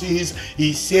Moses,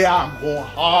 he said, I'm going to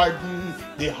harden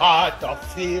the heart of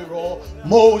Pharaoh.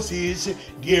 Moses,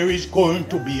 there is going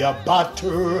to be a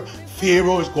battle.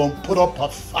 Pharaoh is going to put up a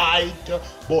fight,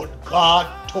 but God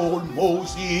told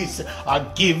Moses, I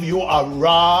give you a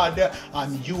rod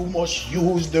and you must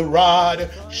use the rod.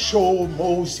 Show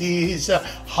Moses,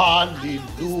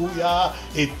 hallelujah,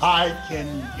 if I can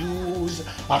use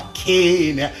a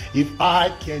cane, if I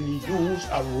can use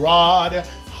a rod,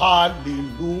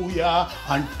 hallelujah,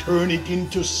 and turn it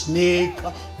into snake.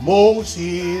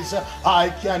 Moses, I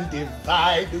can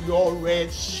divide your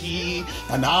Red Sea.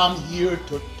 And I'm here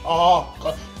to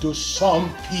talk to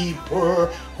some people,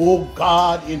 oh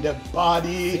God, in the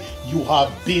body. You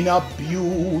have been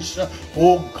abused,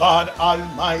 oh God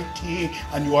Almighty,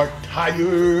 and you are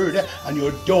tired and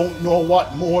you don't know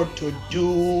what more to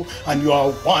do, and you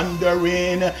are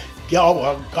wondering,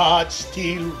 our God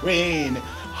still reign.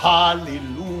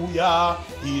 Hallelujah,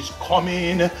 he's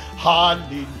coming.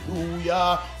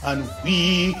 Hallelujah. And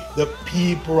we, the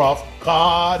people of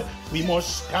God, we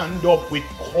must stand up with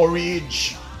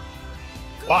courage.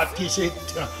 What is it?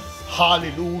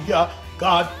 Hallelujah.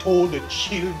 God told the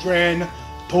children,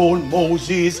 told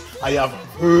Moses, I have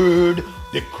heard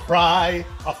the cry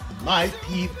of my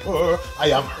people. I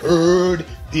have heard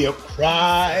their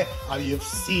cry. I have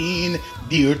seen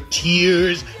their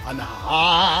tears, and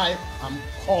I am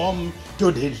come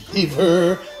to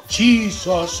deliver.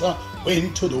 Jesus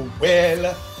went to the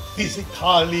well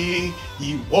physically.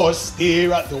 He was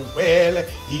there at the well.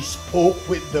 He spoke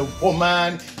with the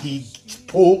woman. He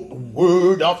spoke the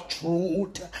word of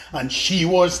truth, and she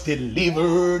was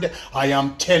delivered. I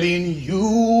am telling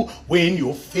you, when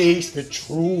you face the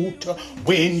truth,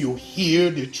 when you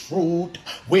hear the truth,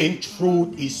 when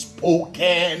truth is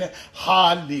spoken,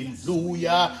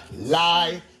 hallelujah,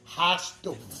 lie has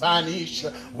to vanish.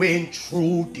 When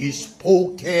truth is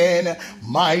spoken,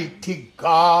 mighty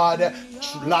God,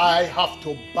 lie have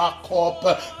to back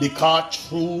up, because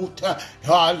truth,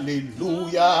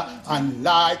 hallelujah, and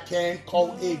lie can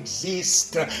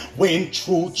coexist. When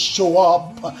truth show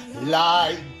up,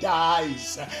 lie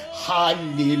dies.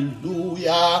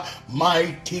 Hallelujah,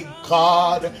 mighty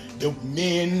God. The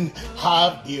men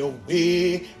have their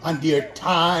way and their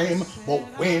time, but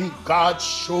when God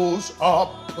shows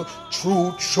up,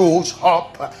 truth shows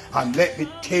up. And let me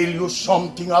tell you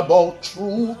something about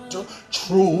truth.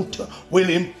 Truth will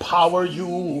empower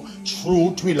you.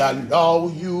 Truth will allow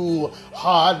you,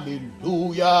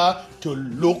 hallelujah, to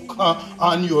look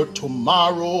on your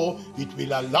tomorrow. It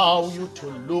will allow you to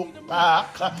look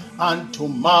back on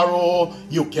tomorrow.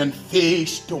 You can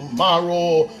face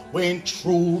tomorrow when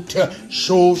truth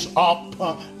shows up.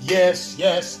 Yes,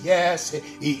 yes, yes.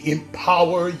 It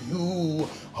empowers you,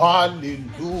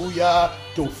 hallelujah,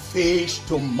 to face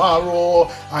tomorrow.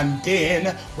 And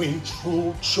then when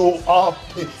truth show up,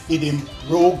 it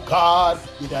improves God.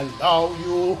 It allow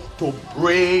you to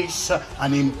brace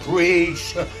and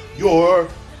embrace your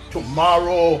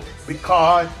tomorrow,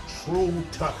 because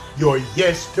truth, your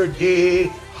yesterday,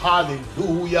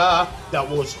 hallelujah, that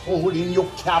was holding you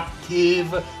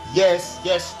captive. Yes,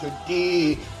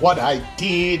 yesterday, what I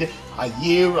did a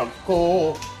year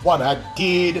ago, what I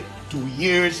did 2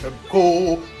 years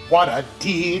ago, what I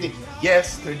did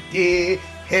yesterday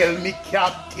held me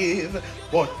captive.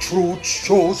 But truth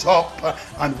shows up,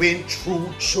 and when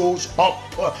truth shows up,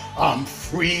 I'm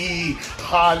free.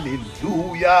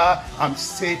 Hallelujah, I'm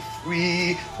set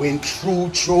free when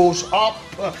truth shows up.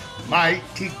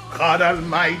 Mighty God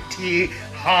Almighty,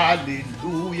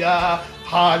 hallelujah,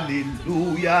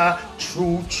 hallelujah.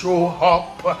 Truth show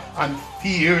up and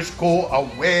fears go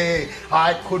away.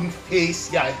 I couldn't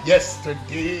face ya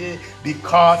yesterday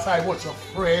because I was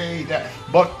afraid,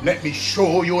 but let me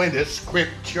show you in the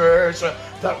scriptures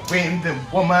that when the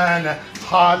woman,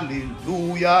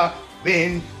 hallelujah,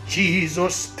 when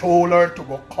Jesus told her to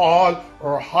go call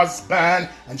her husband,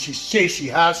 and she says she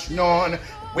has none,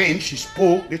 when she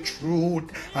spoke the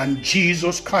truth and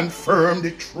Jesus confirmed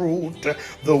the truth,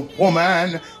 the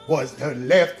woman was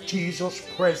left Jesus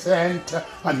present,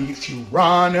 and if she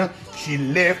ran, she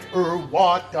left her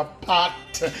water pot,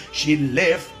 she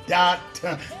left that,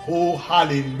 oh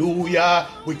hallelujah,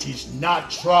 which is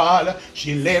natural,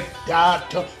 she left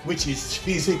that which is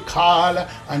physical,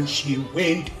 and she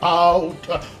went out,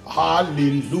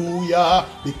 hallelujah,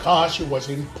 because she was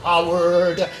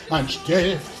empowered. And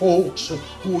the folks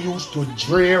who used to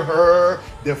jeer her,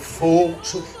 the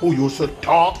folks who used to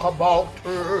talk about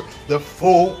her, the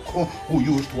folks who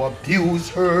used to abuse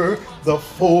her, the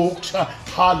folks,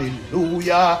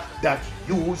 hallelujah, that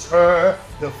use her,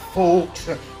 the folks,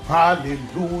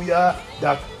 hallelujah,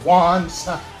 that once,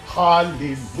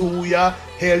 hallelujah,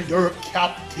 held her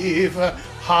captive,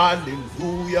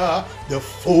 hallelujah, the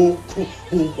folk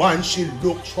who once she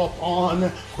looked upon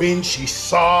when she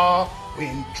saw,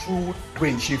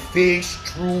 when she faced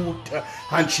truth,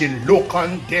 and she looked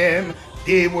on them,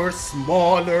 they were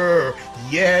smaller.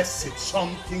 Yes, it's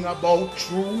something about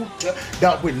truth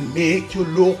that will make you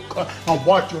look on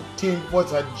what you think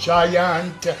was a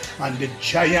giant, and the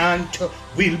giant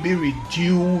will be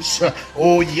reduced.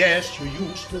 Oh yes, you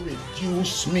used to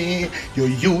reduce me, you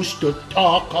used to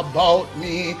talk about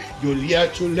me, you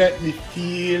let me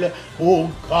feel,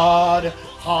 oh God,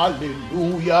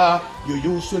 hallelujah, you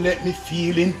used to let me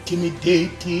feel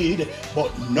intimidated,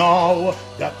 but now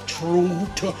that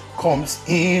truth comes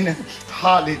in,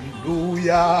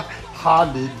 hallelujah,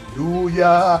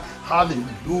 hallelujah,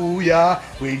 hallelujah.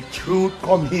 When truth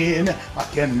come in, I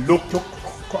can look you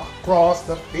across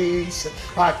the face,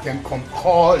 I can come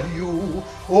call you,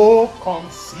 oh come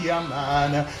see a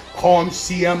man, come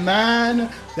see a man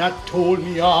that told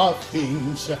me all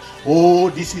things. Oh,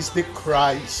 this is the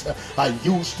Christ I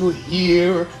used to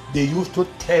hear. They used to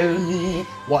tell me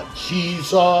what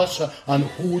Jesus and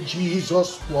who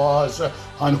Jesus was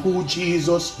and who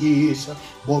Jesus is.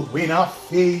 But when I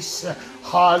face,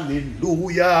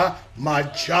 hallelujah, my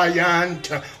giant,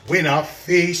 when I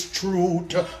face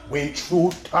truth, when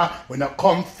I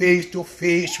come face to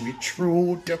face with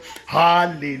truth,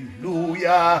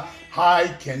 hallelujah, I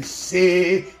can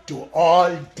say to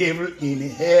all devil in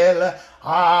hell,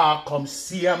 come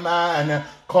see a man,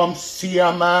 come see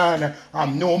a man.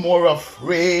 I'm no more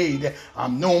afraid.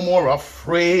 I'm no more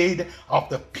afraid of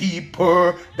the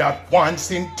people that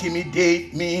once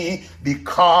intimidate me,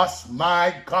 because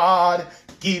my God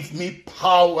give me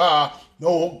power.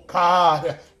 No,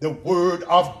 God, the word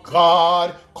of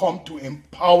God come to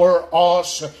empower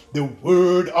us. The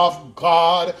word of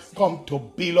God come to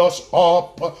build us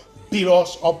up,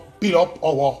 build up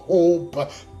our hope,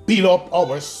 build up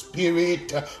our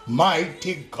spirit.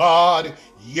 Mighty God,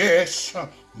 yes,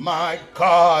 my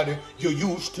God, you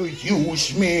used to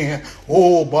use me,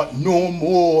 oh, but no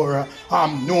more.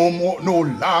 I'm no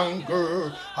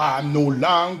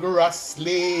longer a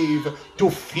slave to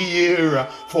fear,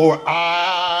 for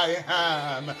I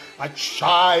am a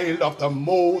child of the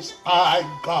Most High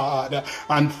God,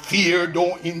 and fear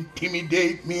don't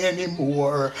intimidate me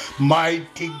anymore.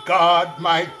 Mighty God,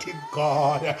 I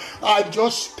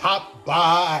just stopped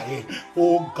by,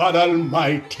 oh God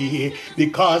Almighty,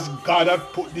 because God had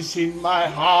put this in my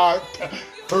heart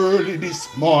early this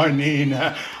morning.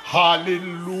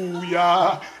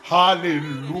 Hallelujah,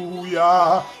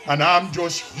 hallelujah. And I'm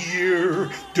just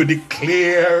here to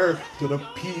declare to the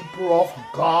people of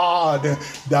God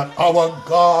that our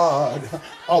God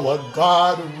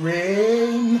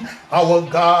reign, our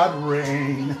God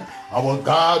reign, our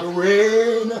God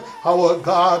reign, our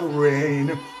God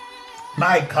reign.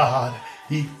 My God,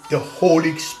 the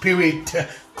Holy Spirit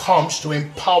comes to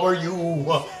empower you.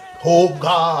 Oh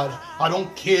God, I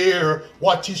don't care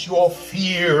what is your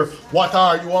fear, what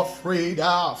are you afraid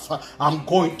of. I'm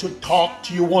going to talk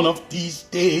to you one of these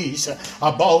days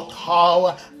about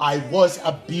how I was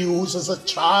abused as a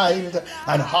child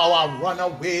and how I ran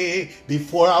away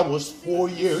before I was 4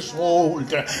 years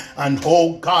old. And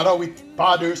oh God, how it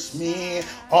bothers me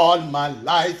all my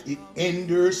life. It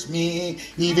hinders me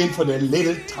even for the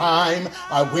little time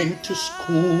I went to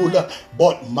school.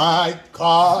 But my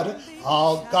God,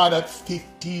 oh God, at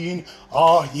 15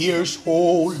 years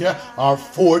old or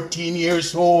 14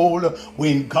 years old,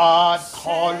 when God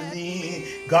called me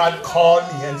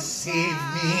and saved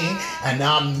me, and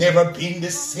I've never been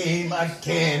the same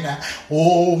again.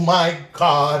 Oh my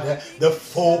God, the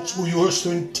folks who used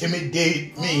to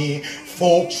intimidate me,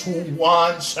 folks who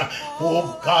once,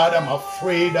 oh God, I'm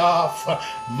afraid of,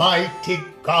 mighty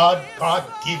God,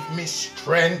 give me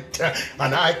strength,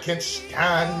 and I can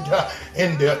stand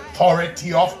in the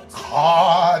authority of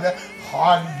God.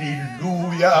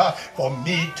 Hallelujah. For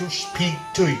me to speak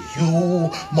to you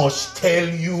must tell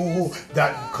you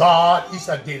that God is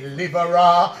a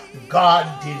deliverer. God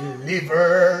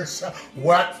delivers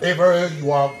whatever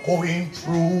you are going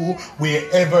through,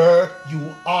 wherever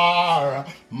you are.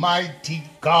 Mighty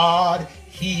God,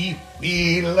 He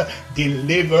will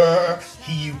deliver.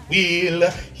 He will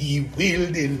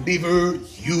deliver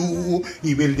you.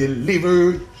 He will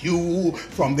deliver you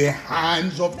from the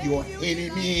hands of your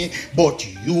enemy. But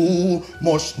you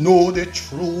must know the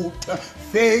truth.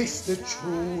 Face the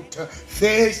truth.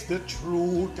 Face the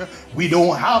truth. We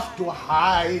don't have to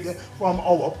hide from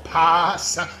our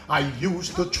past. I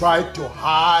used to try to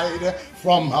hide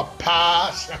from my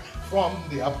past, from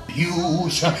the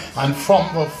abuse and from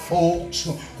the folks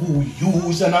who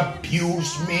use and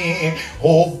abuse me.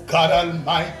 Oh God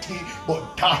Almighty,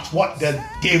 but that's what the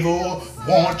devil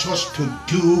wants us to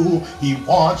do. He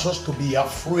wants us to be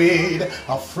afraid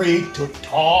to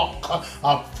talk,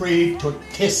 afraid to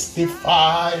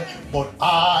testify. But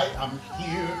I am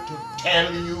here to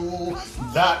tell you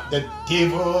that the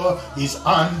devil is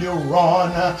on the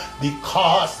run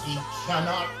because he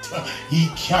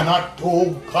cannot,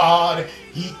 oh God,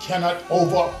 he cannot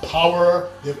overpower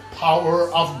the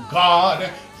power of God.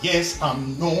 Yes,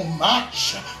 I'm no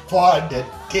match for the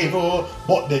devil,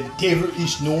 but the devil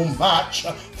is no match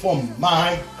for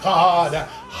my God.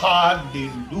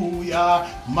 Hallelujah.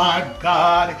 My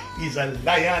God is a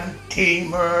lion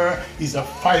tamer, is a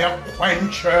fire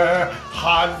quencher.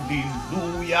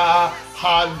 Hallelujah.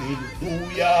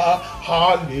 Hallelujah,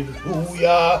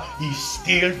 hallelujah. He's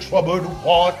still troubled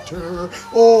water.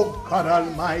 Oh God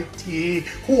Almighty,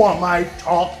 who am I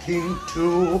talking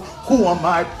to? Who am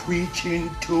I preaching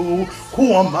to?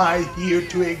 Who am I here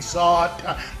to exhort?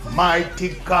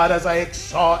 Mighty God, as I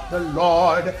exhort the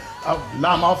Lord of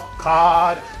Lamb of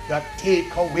God that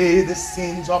take away the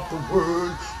sins of the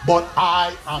world. But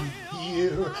I am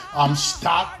here, I'm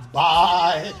stopped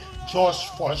by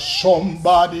just for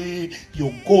somebody.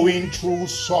 You're going through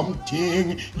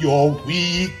something, you're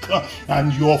weak,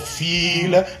 and you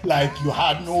feel like you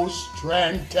have no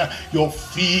strength, you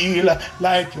feel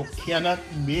like you cannot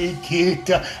make it.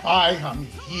 I am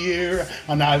here,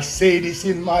 and I'll say this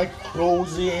in my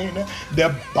closing.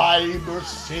 The Bible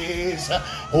says,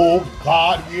 oh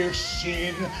God, where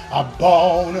sin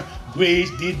abound,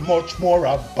 grace did much more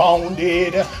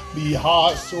abounded. We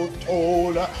also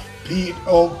told Pete,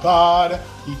 oh God,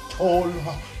 he told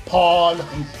Paul,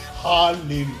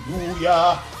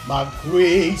 hallelujah, my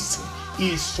grace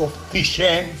is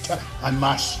sufficient and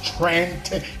my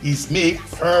strength is made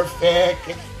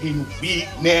perfect in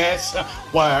weakness.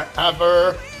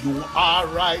 Wherever you are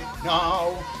right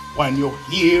now, when you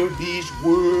hear these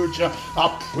words,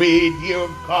 I pray, dear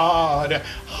God,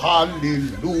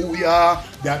 hallelujah,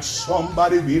 that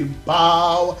somebody will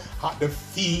bow at the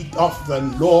feet of the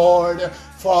Lord,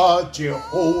 for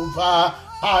Jehovah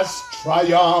has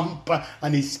triumphed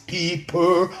and his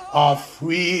people are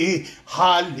free.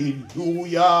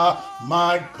 Hallelujah,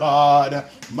 my God,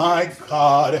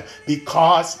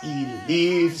 because he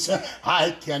lives,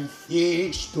 I can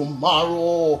face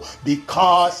tomorrow.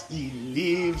 Because he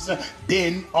lives,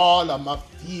 then all of my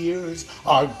fears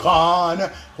are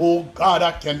gone. Oh God,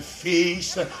 I can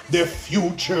face the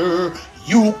future.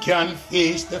 You can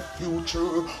face the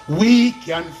future. We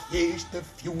can face the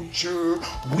future.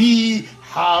 We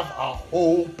have a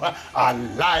hope, a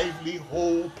lively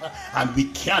hope, and we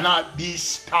cannot be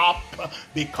stopped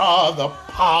because the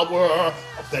power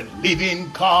of the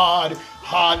living God.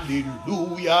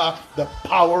 Hallelujah. The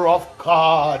power of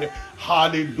God.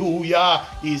 Hallelujah.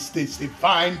 Is this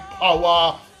divine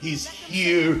power. Is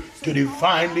here to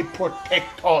divinely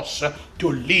protect us, to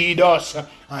lead us.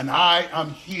 And I am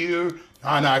here,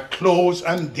 and I close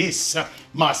on this.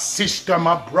 My sister,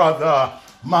 my brother,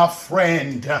 my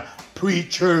friend,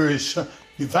 preachers,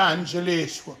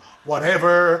 evangelists,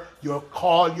 whatever you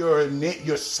call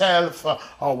yourself,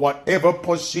 or whatever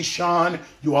position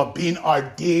you are being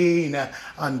ordained,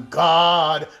 and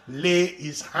God lay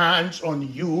his hands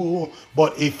on you.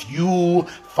 But if you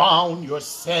found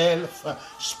yourself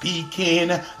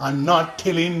speaking and not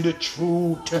telling the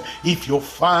truth, if you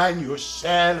find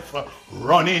yourself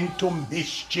running to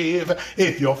mischief,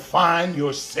 if you find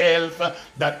yourself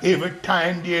that every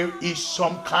time there is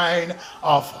some kind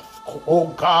of, oh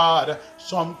God,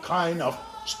 some kind of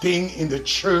staying in the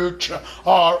church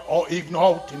or even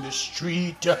out in the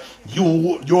street,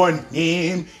 your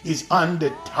name is on the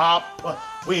top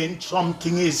when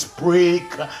something is break.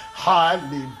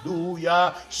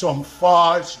 Hallelujah. Some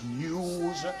false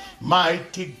news.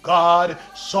 Mighty God,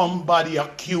 somebody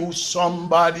accused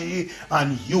somebody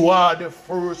and you are the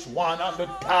first one on the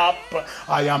top.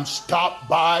 I am stopped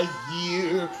by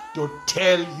here to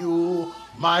tell you,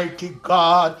 mighty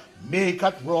God, make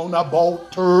it round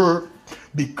about her,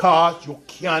 because you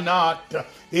cannot,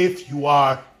 if you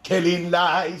are telling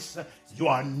lies, you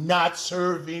are not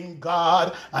serving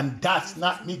God. And that's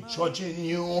not me judging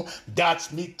you.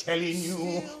 That's me telling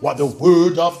you what the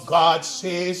word of God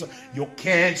says. You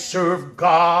can't serve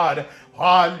God,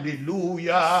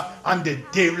 hallelujah, and the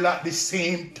devil at the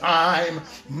same time.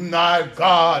 My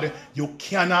God, you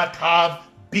cannot have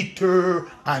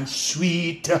bitter and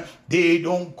sweet. They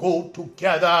don't go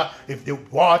together. If the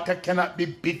water cannot be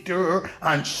bitter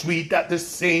and sweet at the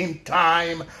same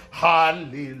time,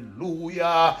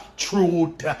 hallelujah,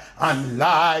 truth and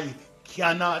lie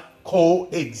cannot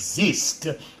coexist.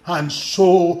 And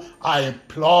so I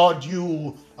applaud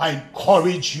you, I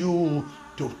encourage you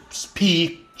to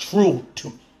speak truth.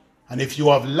 And if you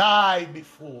have lied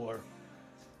before,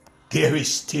 there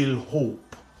is still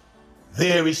hope.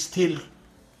 There is still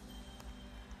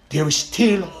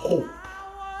hope.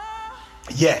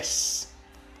 Yes.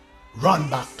 Run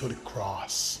back to the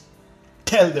cross.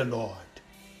 Tell the Lord.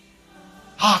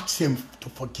 Ask him to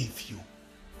forgive you.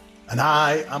 And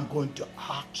I am going to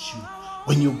ask you,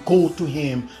 when you go to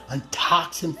him and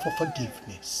ask him for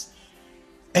forgiveness,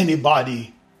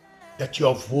 anybody that you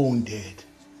have wounded,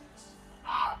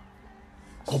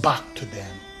 go back to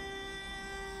them.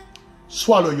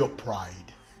 Swallow your pride.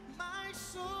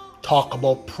 Talk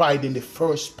about pride in the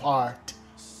first part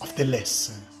of the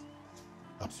lesson.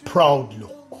 A proud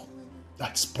look.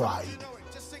 That's pride.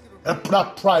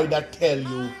 That pride that tell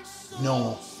you,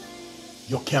 no,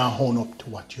 you can't own up to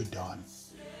what you've done.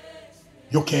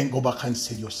 You can't go back and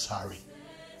say you're sorry.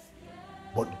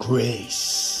 But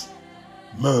grace,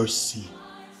 mercy,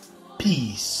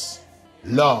 peace,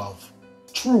 love,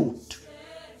 truth.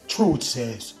 Truth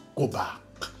says, go back.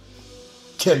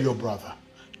 Tell your brother,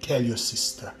 tell your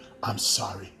sister, I'm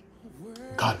sorry.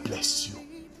 God bless you.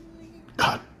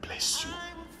 God bless you.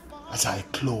 As I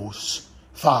close,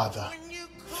 Father,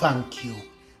 thank you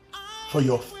for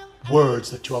your words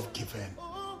that you have given.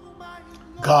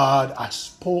 God, I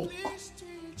spoke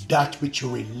that which you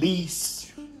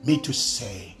release me to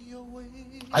say.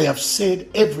 I have said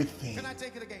everything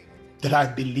that I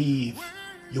believe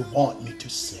you want me to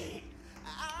say.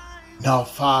 Now,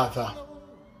 Father,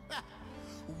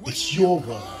 it's your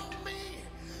word.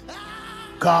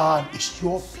 God is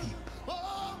your people.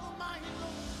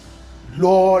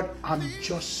 Lord, I'm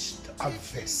just a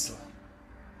vessel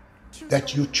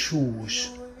that you choose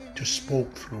to speak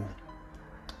through.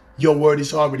 Your word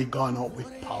is already gone out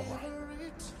with power.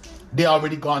 They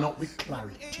already gone out with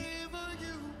clarity.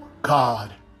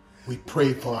 God, we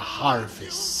pray for a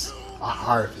harvest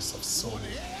of soul.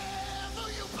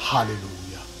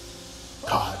 Hallelujah.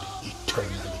 God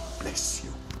eternally bless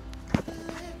you.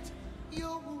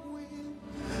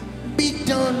 Be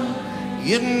done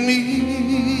in me.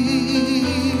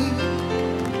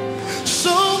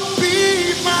 So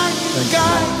be my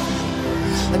guide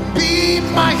and be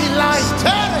my light.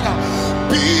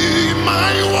 Be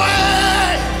my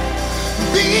way,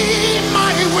 be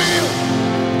my will.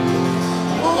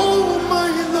 Oh my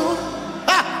Lord,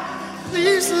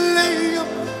 please lay up.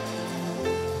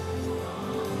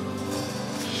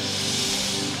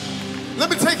 Let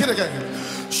me take it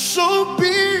again. So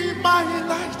be my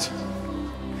light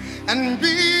and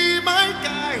be my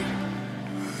guide,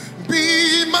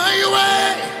 be my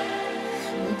way,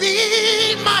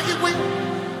 be my will.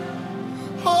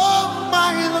 Oh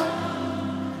my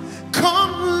Lord,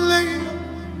 come lay.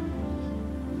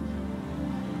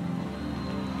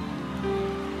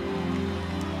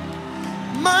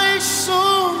 My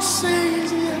soul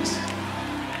says yes,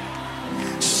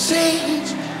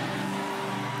 says,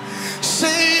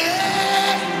 say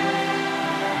yes.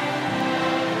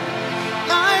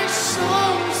 My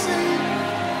soul says,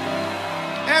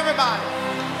 everybody,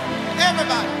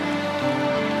 everybody.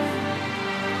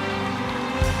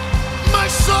 My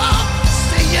soul